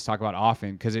athletes talk about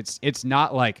often, because it's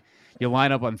not like you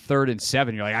line up on 3rd and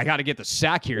 7, you're like, I got to get the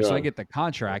sack here so I get the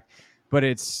contract. But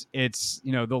it's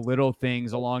the little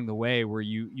things along the way where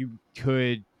you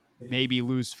could maybe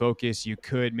lose focus, you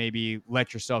could maybe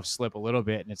let yourself slip a little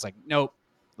bit, and it's like, nope.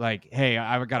 Like, hey,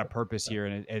 I've got a purpose here,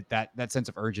 and that sense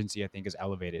of urgency, I think, is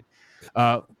elevated.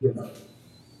 Go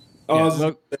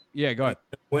ahead.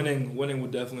 Winning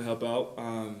would definitely help out.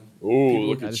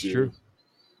 Look at you. True.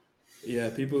 Yeah,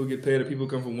 people who get paid, or people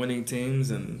who come from winning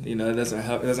teams, and it doesn't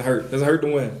hurt. It doesn't hurt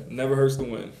to win. It never hurts to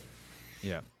win.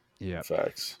 Yeah.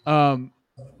 Facts.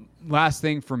 Last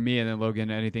thing from me, and then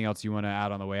Logan, anything else you want to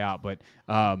add on the way out? But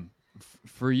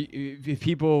for if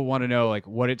people want to know, like,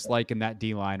 what it's like in that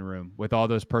D-line room with all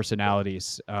those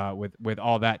personalities, with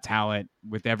all that talent,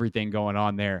 with everything going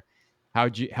on there, how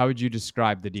would you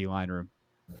describe the D-line room?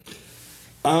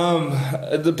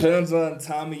 It depends on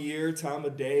time of year, time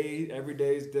of day. Every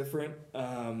day is different.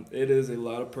 It is a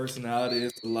lot of personality.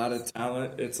 It's a lot of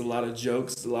talent. It's a lot of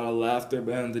jokes. It's a lot of laughter.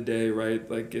 But at the end of the day, right?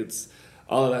 Like, it's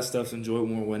all of that stuff's enjoyed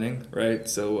when we're winning, right?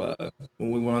 So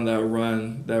when we went on that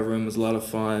run, that room was a lot of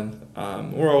fun.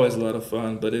 We're always a lot of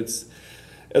fun, but it's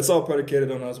it's all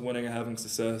predicated on us winning and having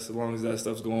success. As long as that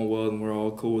stuff's going well and we're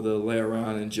all cool to lay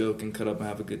around and joke and cut up and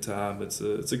have a good time. It's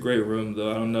a great room,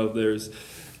 though. I don't know if there's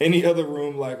any other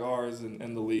room like ours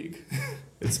in the league,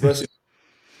 especially.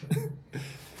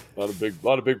 A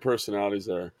lot of big personalities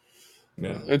there.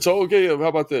 Yeah. And so, okay, how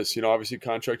about this? Obviously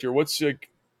contract year. What's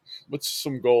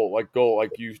some goal? Like do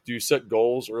you set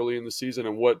goals early in the season,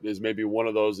 and what is maybe one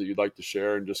of those that you'd like to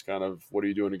share, and just kind of what are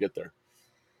you doing to get there?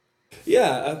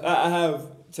 Yeah, I have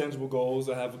tangible goals.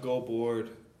 I have a goal board.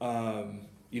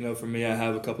 For me, I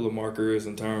have a couple of markers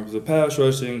in terms of pass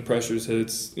rushing, pressures,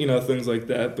 hits, things like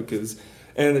that, because at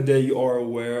the end of the day, you are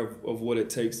aware of what it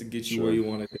takes to get you where you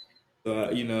want to go.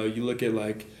 You look at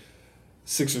like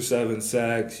 6 or 7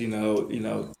 sacks,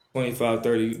 25,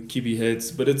 30 QB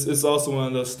hits, but it's also one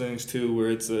of those things too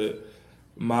where it's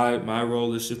my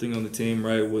role is shifting on the team,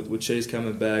 right? With Chase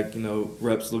coming back,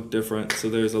 reps look different, so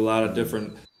there's a lot of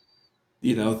different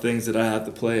things that I have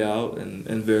to play out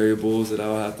and variables that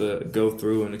I'll have to go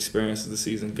through and experience as the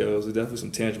season goes. There's definitely some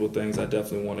tangible things I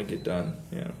definitely want to get done.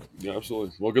 Yeah. Yeah,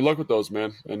 absolutely. Well, good luck with those,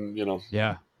 man. And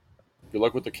yeah. Good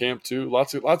luck with the camp too.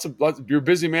 Lots of. You're a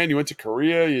busy man. You went to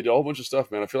Korea. You did a whole bunch of stuff,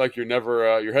 man. I feel like you're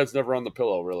never. Your head's never on the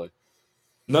pillow, really.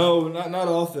 No, not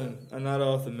often. Not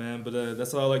often, man. But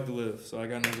that's how I like to live. So I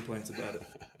got no complaints about it.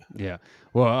 Yeah.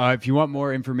 Well, if you want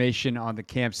more information on the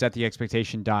camp,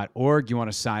 settheexpectation.org. You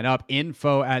want to sign up,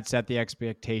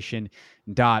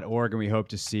 info@settheexpectation.org. And we hope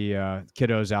to see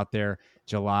kiddos out there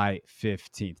July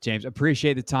 15th. James,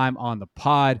 appreciate the time on the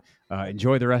pod.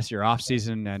 Enjoy the rest of your off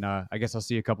season. And I guess I'll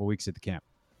see you a couple weeks at the camp.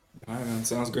 All right, man.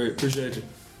 Sounds great. Appreciate you.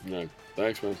 Yeah.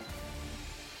 Thanks, man.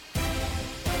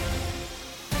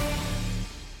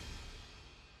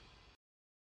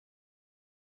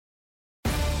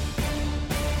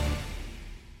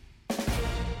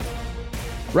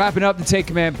 Wrapping up the Take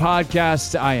Command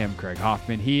podcast, I am Craig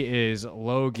Hoffman. He is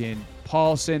Logan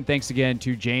Paulsen. Thanks again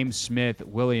to James Smith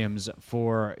Williams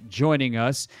for joining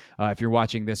us. If you're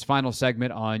watching this final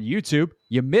segment on YouTube,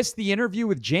 you missed the interview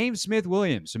with James Smith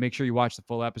Williams. So make sure you watch the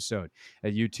full episode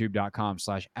at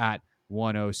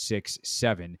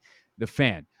youtube.com/@1067 The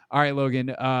Fan. All right,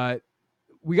 Logan.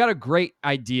 We got a great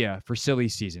idea for silly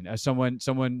season.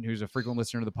 Someone who's a frequent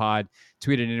listener to the pod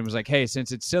tweeted in and was like, "Hey,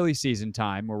 since it's silly season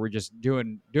time, where we're just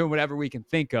doing whatever we can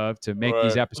think of to make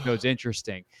these episodes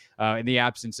interesting, in the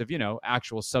absence of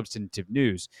actual substantive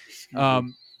news,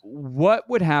 what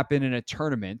would happen in a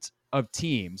tournament of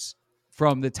teams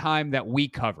from the time that we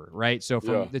cover, right? So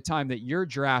from the time that you're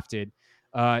drafted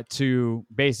to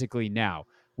basically now,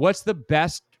 what's the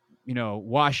best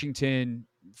Washington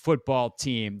football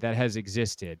team that has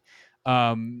existed?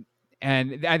 And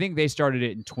I think they started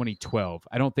it in 2012.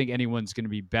 I don't think anyone's going to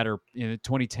be better in the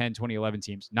 2010, 2011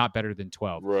 teams, not better than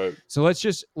 12. Right. So let's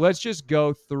just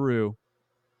go through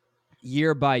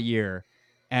year by year,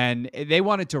 and they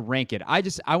wanted to rank it. I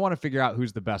want to figure out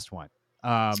who's the best one.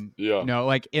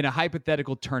 Like in a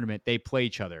hypothetical tournament, they play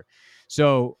each other.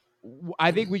 So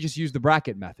I think we just use the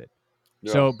bracket method.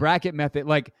 Yeah. So bracket method,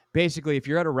 like basically if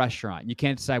you're at a restaurant, you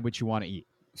can't decide what you want to eat.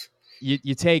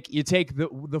 You take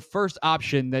the first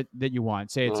option that you want.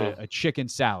 Say it's a chicken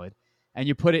salad, and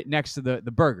you put it next to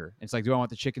the burger. It's like, do I want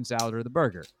the chicken salad or the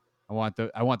burger? I want the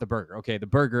burger. Okay, the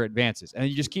burger advances, and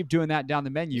you just keep doing that down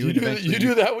the menu. You do that when you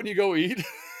do when you go eat.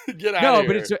 Get out of here. No,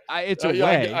 but it's a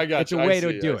way. I got it's a way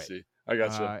to do it. I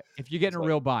got you. If you get in a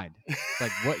real bind,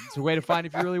 it's a way to find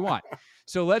if you really want.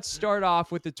 So let's start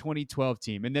off with the 2012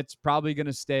 team, and that's probably going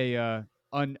to stay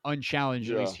unchallenged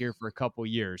at least here for a couple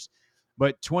years.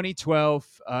 But 2012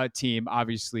 team,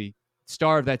 obviously,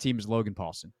 star of that team is Logan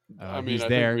Paulsen. I think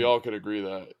we all could agree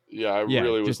that. Yeah,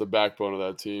 really was the backbone of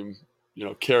that team.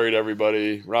 Carried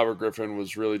everybody. Robert Griffin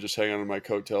was really just hanging on my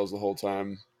coattails the whole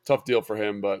time. Tough deal for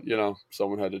him, but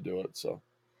someone had to do it. So.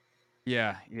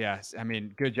 Yeah. Yes. I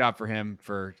mean, good job for him.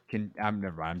 I'm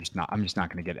just not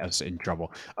going to get us in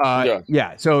trouble.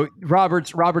 Yeah. So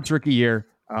Robert's rookie year,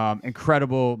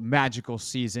 incredible, magical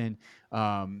season.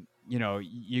 You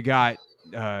got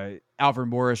Alfred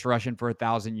Morris rushing for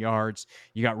 1,000 yards.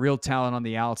 You got real talent on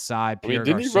the outside.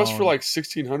 Didn't he rush for like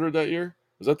 1,600 that year?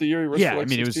 Was that the year he rushed for like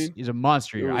 16? It was a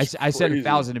monster year. I said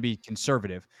 1,000 to be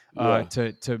conservative,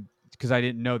 because I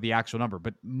didn't know the actual number,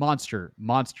 but monster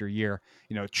year.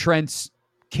 Trent's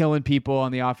killing people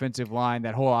on the offensive line.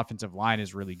 That whole offensive line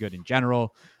is really good in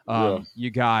general. You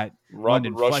got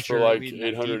London rushed Fletcher for like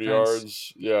 800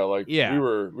 yards. We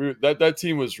were that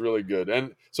team was really good.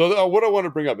 And so what I want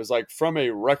to bring up is, like, from a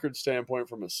record standpoint,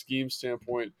 from a scheme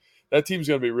standpoint, that team's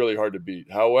going to be really hard to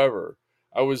beat. However,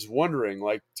 I was wondering,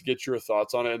 like, to get your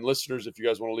thoughts on it, and listeners, if you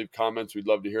guys want to leave comments, we'd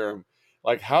love to hear them.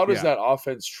 Like, how does that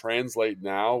offense translate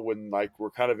now when, like,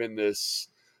 we're kind of in this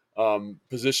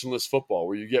positionless football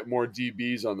where you get more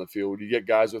DBs on the field, you get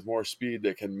guys with more speed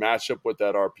that can match up with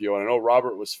that RPO. And I know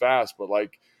Robert was fast, but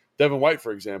like Devin White,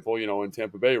 for example, in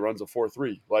Tampa Bay runs a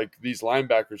 4.3. Like these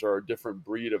linebackers are a different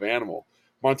breed of animal.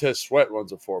 Montez Sweat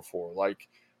runs a 4.4. Like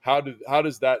how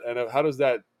does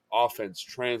that offense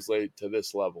translate to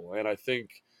this level? And I think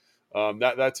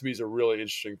that to me is a really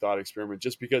interesting thought experiment,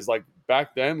 just because like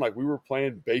back then, like we were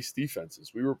playing base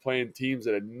defenses. We were playing teams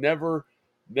that had never,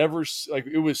 like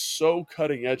it was so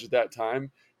cutting edge at that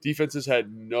time. Defenses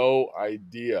had no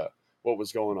idea what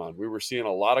was going on. We were seeing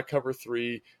a lot of cover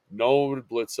 3. No one would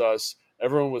blitz us.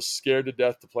 Everyone was scared to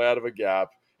death to play out of a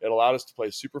gap. It allowed us to play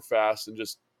super fast and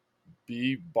just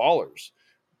be ballers.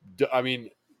 I mean,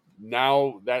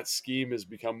 now that scheme has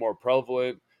become more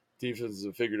prevalent. Defenses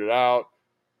have figured it out.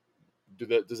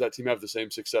 Does that team have the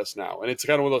same success now? And it's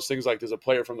kind of one of those things like, does a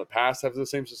player from the past have the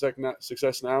same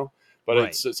success now? But right.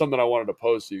 It's something I wanted to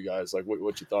pose to you guys. Like,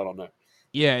 what you thought on that?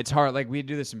 Yeah, it's hard. Like we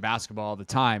do this in basketball all the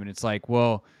time, and it's like,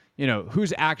 well,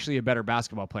 who's actually a better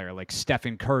basketball player, like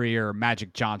Stephen Curry or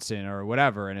Magic Johnson or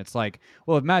whatever? And it's like,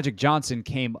 well, if Magic Johnson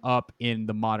came up in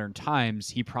the modern times,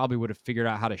 he probably would have figured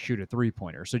out how to shoot a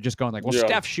 3-pointer. So just going like, well,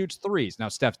 Steph shoots threes. Now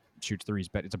Steph shoots threes,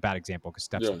 but it's a bad example because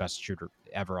Steph's the best shooter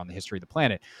ever on the history of the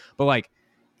planet. But like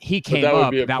he came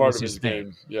up, that was his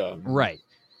thing. Yeah.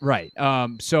 Right.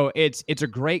 So it's a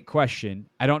great question.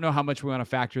 I don't know how much we want to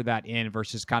factor that in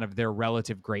versus kind of their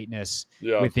relative greatness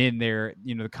within their,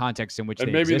 the context in which they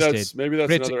existed. Maybe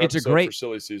that's another episode for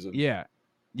silly season. Yeah.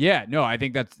 No, I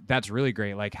think that's really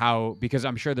great. Like because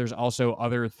I'm sure there's also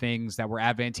other things that were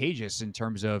advantageous in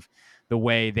terms of the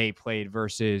way they played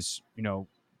versus,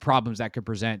 problems that could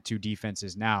present to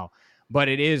defenses now. But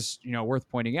it is, worth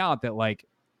pointing out that like,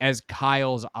 as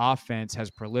Kyle's offense has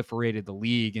proliferated the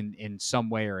league in some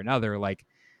way or another, like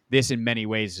this in many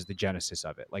ways is the genesis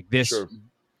of it. Like this,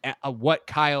 what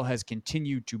Kyle has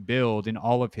continued to build in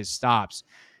all of his stops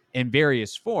in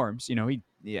various forms.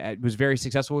 He was very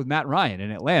successful with Matt Ryan in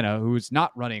Atlanta, who is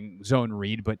not running zone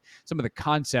read, but some of the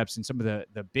concepts and some of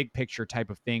the big picture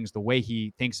type of things, the way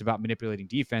he thinks about manipulating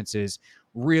defenses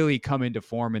really come into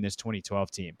form in this 2012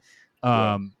 team.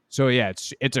 So yeah,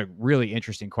 it's a really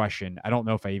interesting question. I don't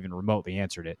know if I even remotely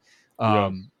answered it.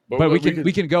 But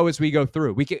we can go as we go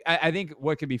through. I think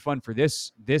what could be fun for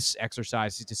this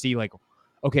exercise is to see like,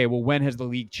 okay, well, when has the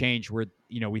league changed where,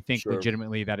 we think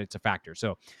legitimately that it's a factor?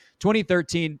 So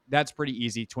 2013, that's pretty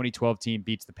easy. 2012 team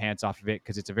beats the pants off of it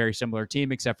because it's a very similar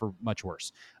team, except for much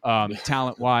worse.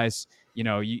 Talent wise,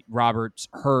 Robert's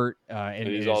hurt. And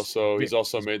he's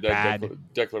also made that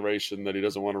declaration that he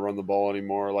doesn't want to run the ball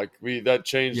anymore. Like that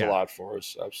changed a lot for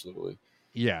us. Absolutely.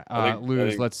 Yeah.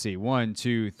 Let's see, 1,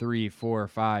 2, 3, 4,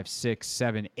 5, 6,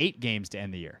 7, 8 games to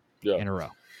end the year in a row.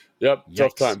 Yep.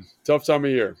 Yikes. Tough time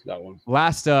of year, that one.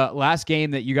 Last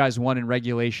game that you guys won in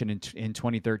regulation in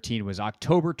 2013 was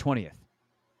October 20th.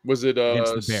 Was it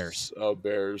against the Bears? Oh,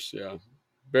 Bears, yeah.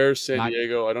 Bears, San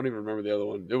Diego. I don't even remember the other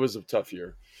one. It was a tough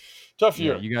year.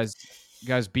 Yeah, you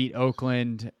guys beat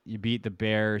Oakland, you beat the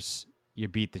Bears, you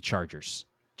beat the Chargers.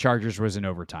 Chargers was in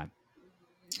overtime.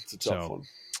 It's a tough one.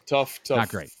 Tough. Not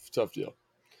great. Tough deal.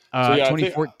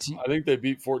 2014. I think they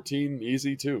beat 14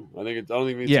 easy too. I don't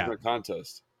think it's a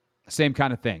contest. Same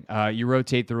kind of thing. You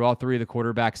rotate through all 3 of the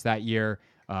quarterbacks that year.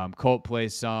 Colt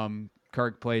plays some.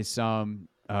 Kirk plays some.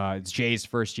 It's Jay's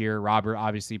first year. Robert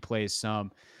obviously plays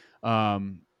some.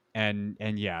 And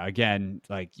yeah, again,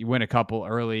 like you win a couple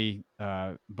early,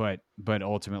 but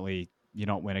ultimately you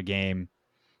don't win a game.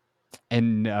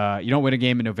 And you don't win a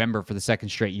game in November for the second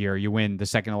straight year. You win the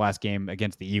second to last game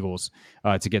against the Eagles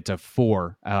to get to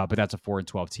 4, but that's a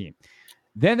 4-12 team.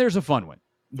 Then there's a fun one.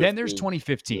 15. Then there's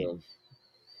 2015. Yeah.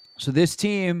 So this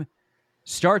team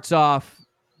starts off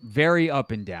very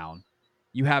up and down.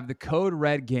 You have the code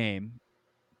red game,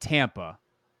 Tampa.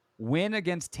 Win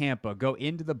against Tampa, go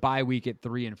into the bye week at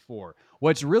 3-4.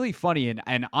 What's really funny,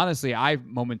 and honestly, I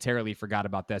momentarily forgot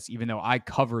about this, even though I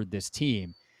covered this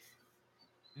team.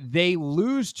 They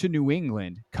lose to New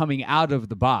England coming out of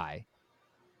the bye,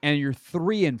 and you're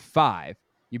 3-5.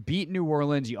 You beat New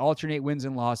Orleans. You alternate wins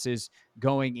and losses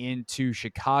going into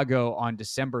Chicago on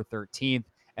December 13th,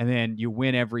 and then you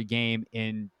win every game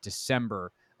in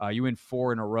December. You win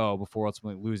 4 in a row before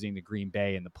ultimately losing to Green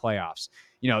Bay in the playoffs.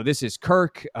 This is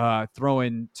Kirk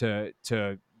throwing to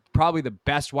probably the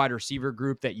best wide receiver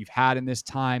group that you've had in this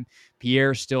time.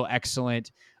 Pierre's still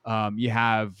excellent. You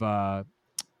have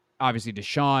obviously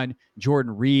Deshaun.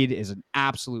 Jordan Reed is an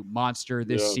absolute monster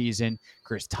this season.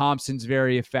 Chris Thompson's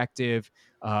very effective.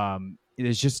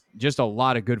 There's just a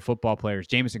lot of good football players.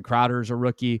 Jamison Crowder is a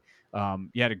rookie.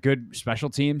 You had a good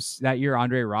special teams that year.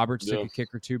 Andre Roberts took a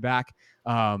kick or two back.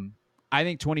 I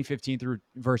think 2015 through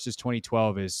versus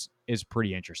 2012 is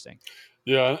pretty interesting.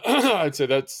 Yeah, I'd say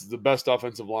that's the best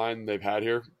offensive line they've had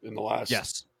here in the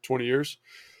last 20 years.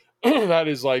 That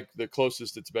is like the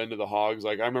closest it's been to the Hogs.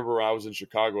 Like I remember I was in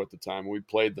Chicago at the time. We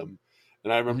played them.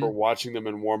 And I remember watching them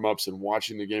in warm-ups and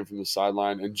watching the game from the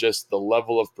sideline and just the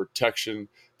level of protection,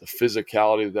 the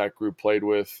physicality that group played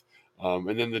with,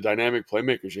 and then the dynamic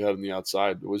playmakers you had on the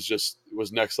outside. It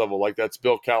was next level. Like that's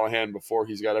Bill Callahan before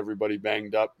he's got everybody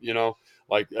banged up,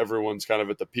 like everyone's kind of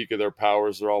at the peak of their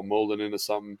powers. They're all molding into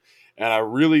something. And I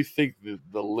really think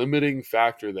the limiting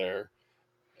factor there,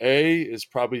 A, is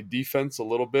probably defense a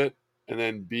little bit, and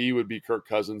then B would be Kirk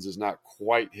Cousins has not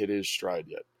quite hit his stride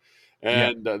yet.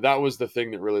 And that was the thing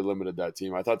that really limited that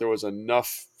team. I thought there was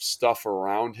enough stuff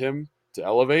around him to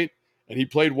elevate, and he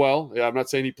played well. Yeah, I'm not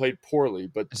saying he played poorly,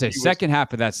 but second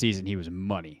half of that season, he was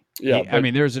money. Yeah, I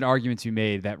mean, there's an argument to be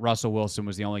made that Russell Wilson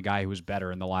was the only guy who was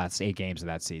better in the last 8 games of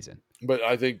that season. But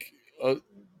I think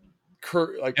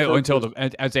Kirk until the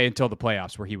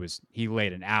playoffs, where he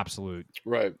laid an absolute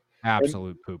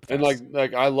poop fest. And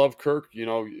like I love Kirk.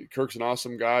 Kirk's an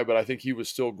awesome guy, but I think he was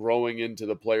still growing into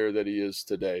the player that he is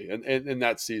today, and in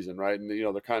that season, right? And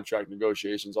the contract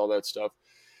negotiations, all that stuff.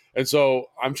 And so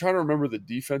I'm trying to remember the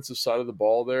defensive side of the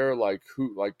ball there,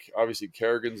 obviously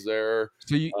Kerrigan's there.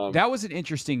 So that was an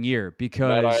interesting year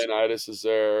because Matt Ioannidis is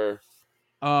there.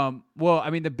 Well,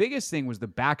 I mean, the biggest thing was the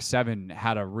back seven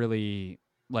had a really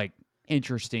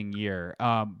interesting year.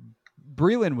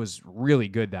 Breeland was really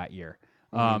good that year.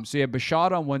 So you had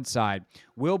Bashad on one side.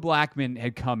 Will Blackman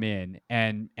had come in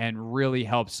and really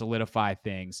helped solidify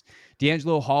things.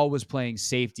 D'Angelo Hall was playing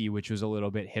safety, which was a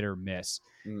little bit hit or miss.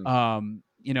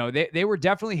 They were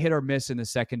definitely hit or miss in the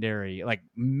secondary, like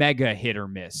mega hit or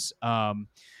miss.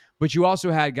 But you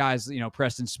also had guys,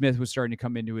 Preston Smith was starting to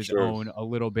come into his own a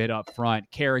little bit up front.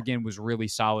 Kerrigan was really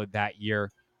solid that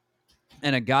year.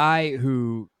 And a guy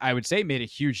who I would say made a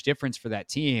huge difference for that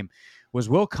team was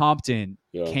Will Compton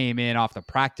came in off the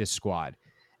practice squad,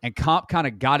 and Comp kind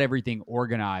of got everything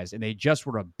organized, and they just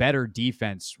were a better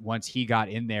defense once he got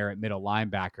in there at middle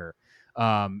linebacker.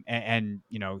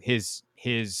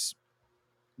 His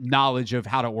knowledge of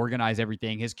how to organize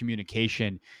everything, his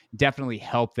communication definitely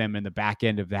helped them in the back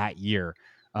end of that year.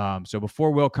 So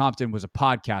before Will Compton was a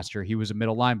podcaster, he was a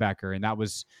middle linebacker, and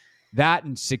that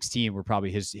and 16 were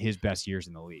probably his best years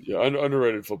in the league. Yeah,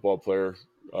 underrated football player.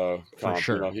 For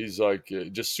sure. He's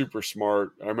just super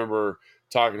smart. I remember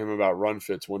talking to him about run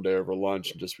fits one day over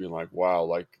lunch and just being like, wow,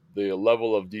 like the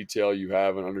level of detail you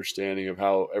have and understanding of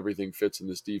how everything fits in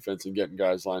this defense and getting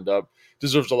guys lined up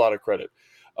deserves a lot of credit.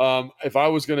 If I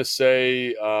was going to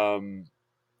say, I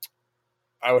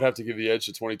would have to give the edge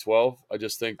to 2012. I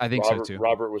think so too.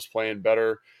 Robert was playing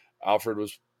better. Alfred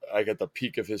was at the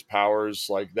peak of his powers.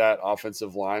 Like that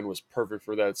offensive line was perfect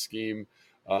for that scheme.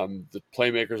 The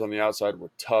playmakers on the outside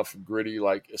were tough, gritty,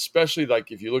 especially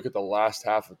if you look at the last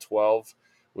half of 12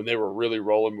 when they were really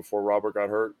rolling before Robert got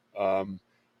hurt.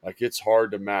 It's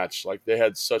hard to match. They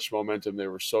had such momentum. They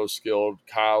were so skilled.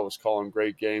 Kyle was calling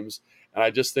great games. And I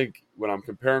just think when I'm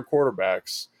comparing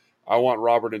quarterbacks, I want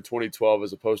Robert in 2012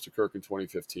 as opposed to Kirk in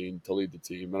 2015 to lead the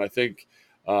team. And I think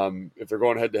if they're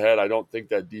going head to head, I don't think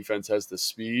that defense has the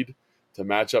speed to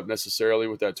match up necessarily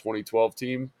with that 2012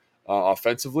 team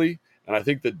offensively. And I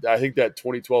think that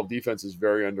 2012 defense is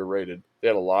very underrated. They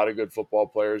had a lot of good football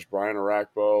players: Brian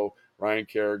Arakpo, Ryan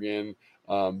Kerrigan,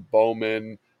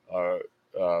 Bowman,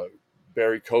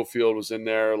 Barry Cofield was in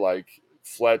there.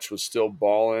 Fletch was still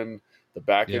balling. The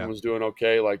back end was doing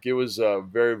okay. It was a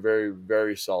very, very,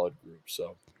 very solid group.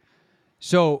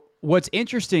 So what's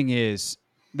interesting is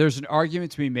there's an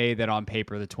argument to be made that on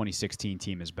paper the 2016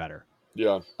 team is better.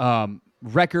 Yeah.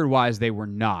 Record-wise, they were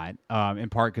not, in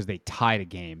part because they tied a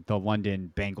game, the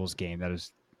London Bengals game. That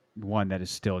is one that is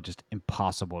still just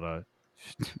impossible to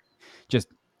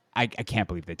I can't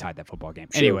believe they tied that football game.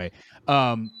 Sure. Anyway,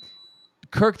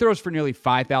 Kirk throws for nearly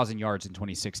 5,000 yards in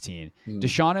 2016.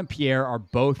 Deshaun and Pierre are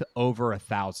both over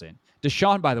 1,000.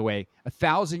 Deshaun, by the way,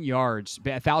 1,000 yards,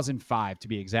 1,005 to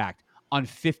be exact, on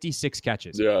 56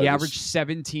 catches. Yeah, he averaged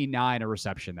 17.9 a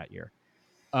reception that year.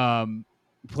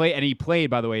 He played,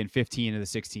 by the way, in 15 of the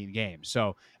 16 games.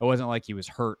 So it wasn't like he was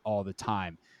hurt all the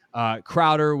time.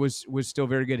 Crowder was still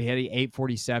very good. He had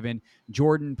 847.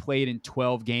 Jordan played in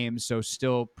 12 games, so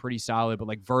still pretty solid.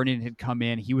 But Vernon had come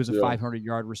in. He was a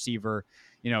 500-yard receiver.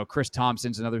 Chris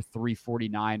Thompson's another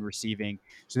 349 receiving.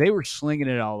 So they were slinging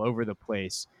it all over the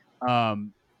place.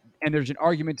 And there's an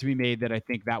argument to be made that I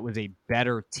think that was a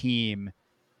better team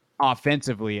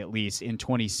offensively, at least in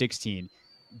 2016.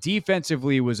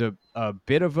 Defensively was a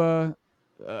bit of a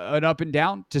an up and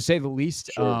down, to say the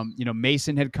least. Sure.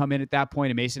 Mason had come in at that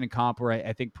point, and Mason and Comp were,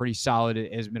 I think, pretty solid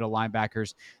as middle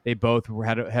linebackers. They both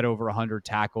had over 100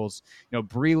 tackles.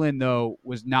 Breland, though,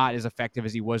 was not as effective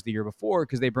as he was the year before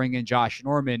because they bring in Josh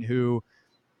Norman, who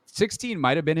 16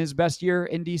 might have been his best year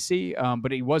in DC,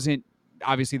 but he wasn't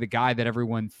obviously the guy that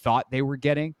everyone thought they were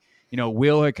getting.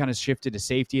 Will had kind of shifted to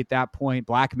safety at that point.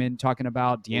 Blackman talking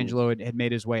about D'Angelo had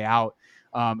made his way out.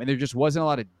 And there just wasn't a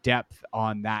lot of depth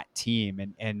on that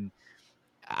team. And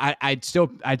I'd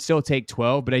still take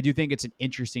 12, but I do think it's an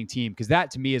interesting team because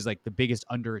that to me is like the biggest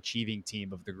underachieving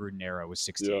team of the Gruden era was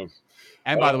 16. Yeah.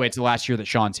 And by the way, it's the last year that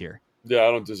Sean's here. Yeah,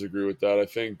 I don't disagree with that. I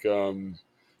think,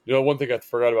 one thing I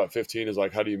forgot about 15 is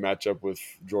like, how do you match up with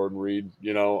Jordan Reed?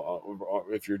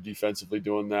 If you're defensively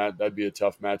doing that, that'd be a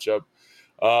tough matchup.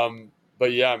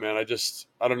 But yeah, man,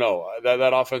 I don't know.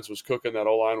 That offense was cooking. That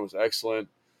O-line was excellent.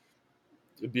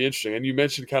 It'd be interesting. And you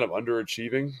mentioned kind of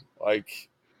underachieving. Like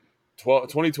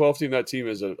 2012 team, that team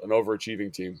is an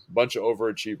overachieving team. Bunch of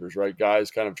overachievers, right?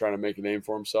 Guys kind of trying to make a name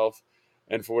for himself.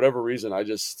 And for whatever reason, I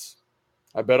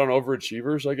bet on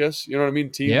overachievers, I guess. You know what I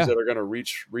mean? Teams that are going to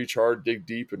reach hard, dig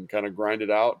deep, and kind of grind it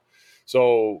out.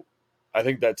 So I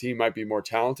think that team might be more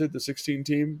talented, the 16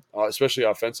 team, especially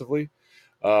offensively.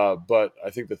 But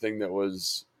I think the thing that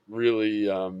was really,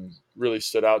 really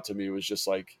stood out to me was just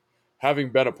like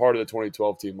having been a part of the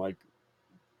 2012 team, like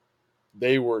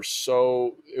it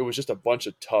was just a bunch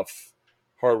of tough,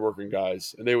 hardworking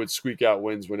guys, and they would squeak out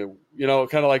wins when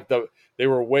kind of like they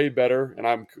were way better. And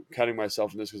I'm counting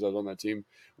myself in this because I was on that team,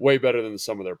 way better than the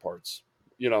sum of their parts,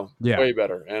 way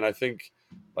better. And I think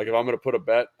like, if I'm going to put a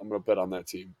bet, I'm going to bet on that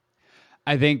team.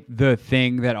 I think the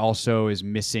thing that also is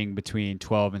missing between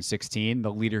 12 and 16,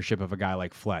 the leadership of a guy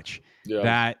like Fletch.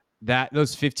 Yeah. That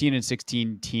those 15 and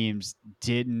 16 teams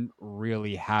didn't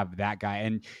really have that guy.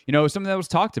 And, something that was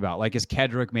talked about, like as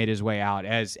Kedrick made his way out,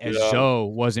 as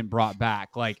Zoe wasn't brought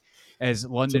back, like as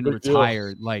London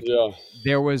retired,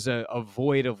 there was a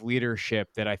void of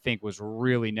leadership that I think was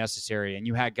really necessary. And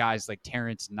you had guys like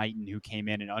Terrence Knighton who came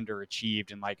in and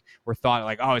underachieved and like were thought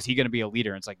like, oh, is he going to be a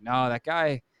leader? And it's like, no, that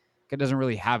guy doesn't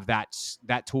really have that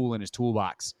tool in his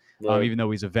toolbox, even though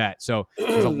he's a vet. So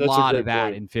there's a lot of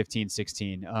that in 15,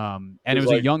 16. And it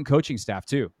was a young coaching staff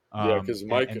too. Because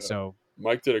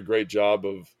Mike did a great job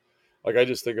of, like, I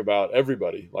just think about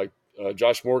everybody, like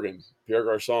Josh Morgan, Pierre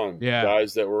Garçon,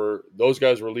 those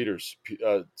guys were leaders.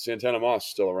 Santana Moss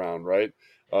still around, right?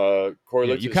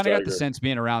 Corey you kind of got the sense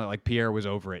being around that like Pierre was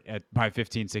over it by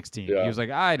 15, 16. He was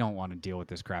like, I don't want to deal with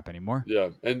this crap anymore.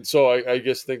 Yeah. And so I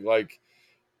just think like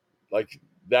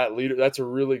that leader, that's a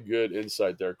really good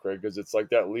insight there, Craig, because it's like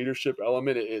that leadership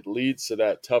element. It leads to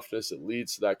that toughness. It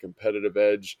leads to that competitive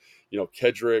edge.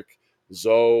 Kedrick,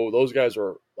 Zoe, those guys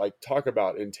are like, talk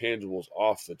about intangibles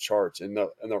off the charts. And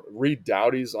the Reed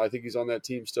Doughty's, I think he's on that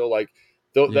team still. Like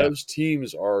those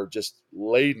teams are just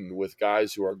laden with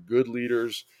guys who are good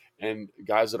leaders and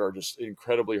guys that are just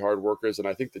incredibly hard workers. And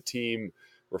I think the team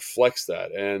reflects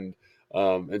that. And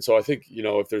so I think,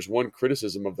 if there's one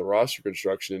criticism of the roster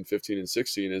construction in 15 and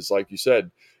 16 is, like you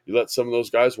said, you let some of those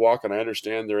guys walk, and I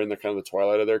understand they're in the kind of the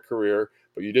twilight of their career,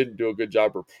 but you didn't do a good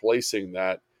job replacing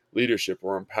that leadership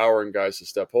or empowering guys to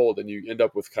step hold, and you end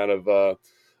up with kind of a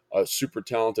super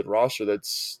talented roster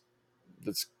that's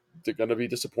going to be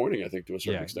disappointing, I think, to a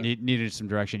certain extent. Needed some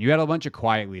direction. You had a bunch of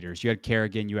quiet leaders. You had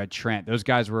Kerrigan, you had Trent. Those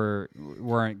guys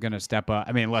weren't going to step up.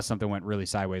 I mean, unless something went really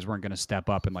sideways, weren't going to step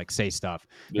up and like say stuff.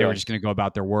 They were just going to go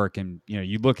about their work. And,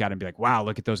 you look at it and be like, wow,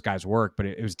 look at those guys work. But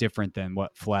it was different than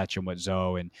what Fletch and what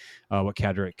Zoe and what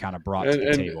Kedrick kind of brought to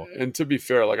the table. And to be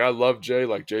fair, like I love Jay,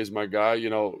 like Jay's my guy,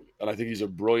 and I think he's a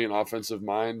brilliant offensive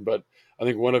mind, but I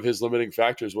think one of his limiting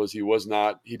factors was he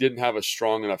didn't have a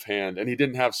strong enough hand, and he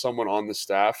didn't have someone on the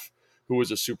staff who was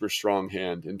a super strong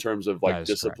hand in terms of like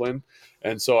discipline. Correct.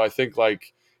 And so I think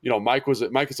like, Mike is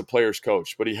a player's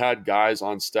coach, but he had guys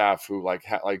on staff who like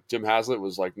Jim Haslett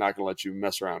was like not going to let you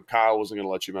mess around. Kyle wasn't going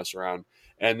to let you mess around.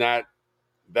 And that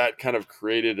kind of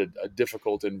created a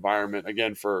difficult environment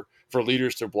again for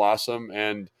leaders to blossom.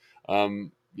 And,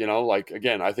 like,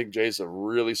 again, I think Jay's a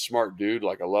really smart dude.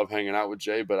 Like I love hanging out with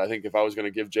Jay, but I think if I was going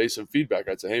to give Jay some feedback,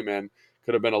 I'd say, hey man,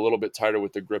 could have been a little bit tighter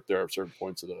with the grip there at certain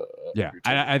points of the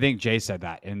I think Jay said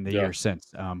that in the year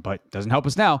since, but doesn't help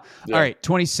us now. All right,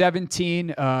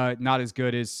 2017, not as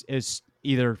good as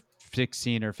either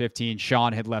 16 or 15.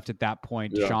 Sean had left at that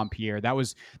point. Sean Pierre. That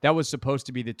was supposed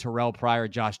to be the Terrell Pryor,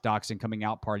 Josh Doxson coming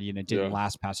out party, and it didn't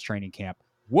last past training camp.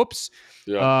 Whoops.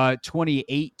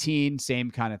 2018,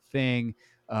 same kind of thing.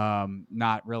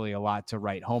 Not really a lot to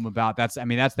write home about. That's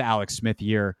the Alex Smith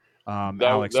year.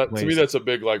 Alex to plays. me, that's a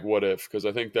big like what if, because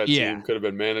I think that Yeah. team could have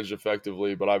been managed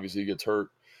effectively, but obviously he gets hurt,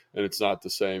 and it's not the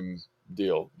same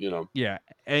deal, Yeah,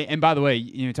 and by the way,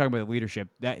 talking about the leadership,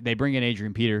 that they bring in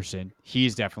Adrian Peterson.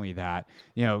 He's definitely that.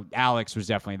 Alex was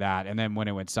definitely that. And then when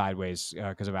it went sideways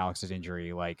because of Alex's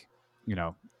injury,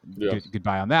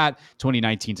 goodbye on that.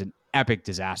 2019's an epic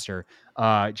disaster.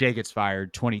 Jay gets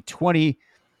fired. 2020,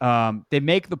 they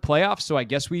make the playoffs. So I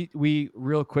guess we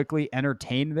real quickly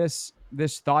entertain this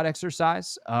thought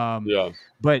exercise.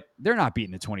 But they're not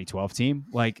beating the 2012 team.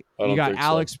 Like you got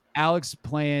Alex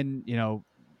playing,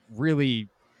 really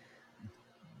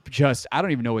just, I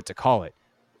don't even know what to call it.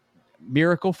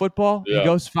 Miracle football. Yeah. He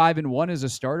goes 5-1 as a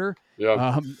starter.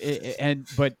 Yeah.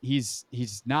 But he's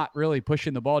not really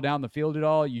pushing the ball down the field at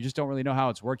all. You just don't really know how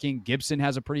it's working. Gibson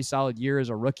has a pretty solid year as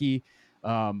a rookie.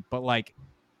 But like,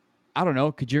 I don't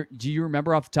know. Do you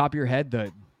remember off the top of your head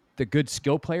the good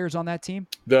skill players on that team?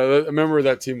 I remember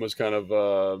that team was kind of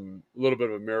a little bit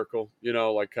of a miracle,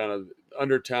 like kind of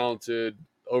under-talented,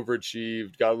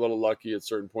 overachieved, got a little lucky at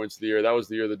certain points of the year. That was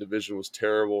the year the division was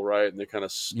terrible, right? And they kind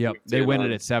of they win it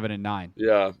at 7-9.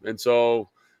 Yeah, and so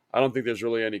I don't think there's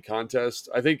really any contest.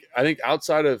 I think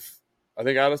outside of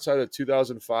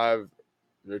 2005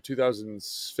 or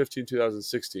 2015,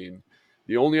 2016,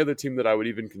 the only other team that I would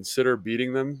even consider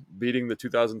beating the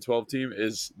 2012 team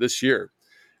is this year.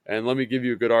 And let me give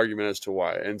you a good argument as to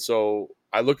why. And so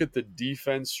I look at the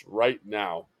defense right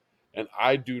now, and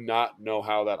I do not know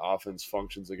how that offense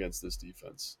functions against this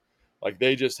defense. Like,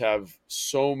 they just have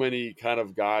so many kind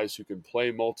of guys who can play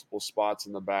multiple spots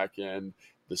in the back end,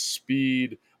 the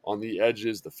speed on the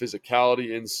edges, the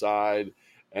physicality inside.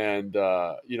 And,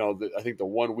 I think the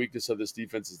one weakness of this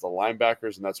defense is the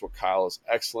linebackers, and that's what Kyle is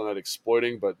excellent at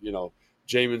exploiting. But,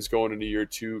 Jamin's going into year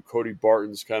 2. Cody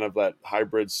Barton's kind of that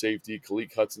hybrid safety.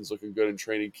 Khaleke Hudson's looking good in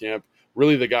training camp.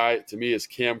 Really, the guy to me is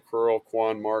Cam Curl,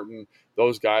 Quan Martin,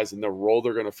 those guys, and the role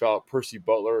they're going to fill out. Percy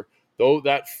Butler, though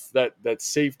that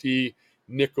safety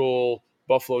nickel,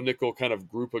 Buffalo nickel kind of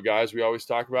group of guys we always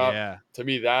talk about. Yeah. To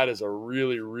me, that is a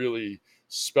really, really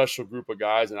special group of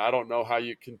guys, and I don't know how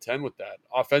you contend with that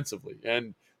offensively.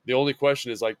 And the only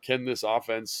question is, like,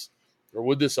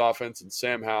 would this offense and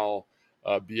Sam Howell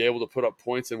be able to put up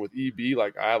points? And with EB,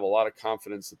 like, I have a lot of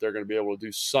confidence that they're going to be able to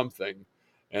do something.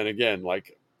 And again,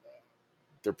 like,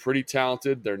 they're pretty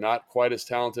talented. They're not quite as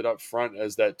talented up front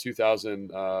as that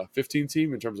 2015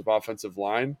 team in terms of offensive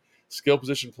line. Skill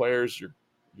position players,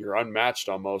 you're unmatched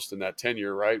almost in that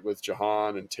tenure, right? With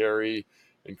Jahan and Terry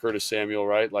and Curtis Samuel,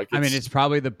 right? Like, it's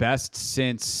probably the best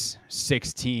since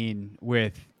 16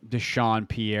 with Deshaun,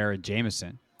 Pierre, and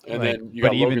Jameson. And then you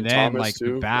got Logan Thomas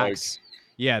too. The backs.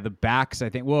 The backs, I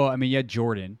think. Well, you had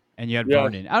Jordan and you had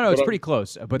Vernon. I don't know. It's pretty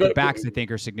close. But the backs, I think,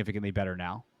 are significantly better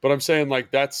now. But I'm saying, like,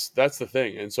 that's the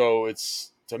thing. And so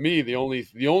it's, to me, the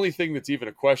only thing that's even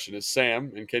a question is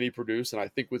Sam, and can he produce? And I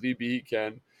think with EB he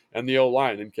can. And the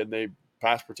O-line, and can they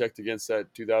pass protect against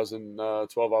that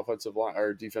 2012 offensive line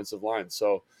or defensive line?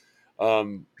 So,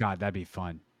 God, that'd be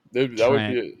fun. That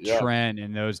would be Trent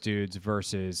and those dudes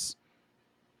versus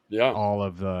all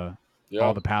the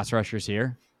pass rushers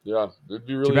here. Yeah, it'd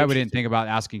be really too bad we didn't think about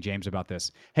asking James about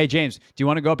this. Hey, James, do you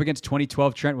want to go up against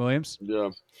 2012 Trent Williams? Yeah,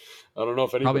 I don't know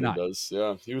if anybody does.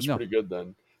 Yeah, he was pretty good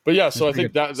then. But yeah, so I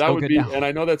think that would be, and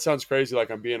I know that sounds crazy, like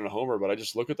I'm being a homer, but I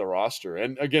just look at the roster,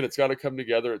 and again, it's got to come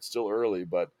together. It's still early,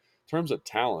 but in terms of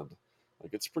talent,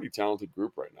 like, it's a pretty talented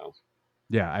group right now.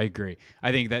 Yeah, I agree.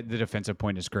 I think that the defensive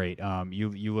point is great.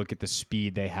 You look at the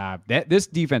speed they have. This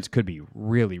defense could be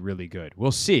really, really good.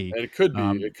 We'll see. And it could be.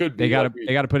 It could be. They got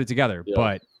to put it together,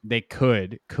 but they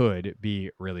could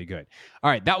be really good. All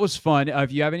right, that was fun.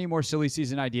 If you have any more silly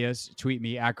season ideas, tweet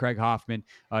me at Craig Hoffman.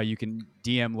 You can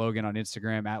DM Logan on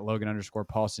Instagram at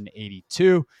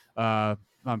Logan_Paulson82.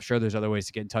 I'm sure there's other ways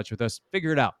to get in touch with us.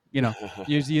 Figure it out.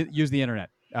 Use the internet.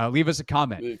 Leave us a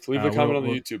comment. Leave a comment on the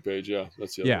YouTube page. Yeah,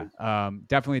 that's the other one.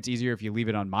 Definitely it's easier if you leave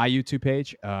it on my YouTube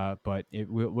page. But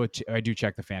I do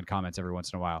check the fan comments every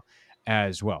once in a while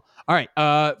as well. All right.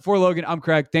 For Logan, I'm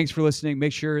Craig. Thanks for listening.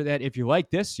 Make sure that if you like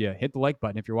this, hit the like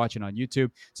button if you're watching on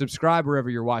YouTube. Subscribe wherever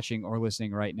you're watching or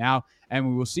listening right now. And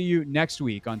we will see you next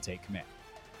week on Take Command.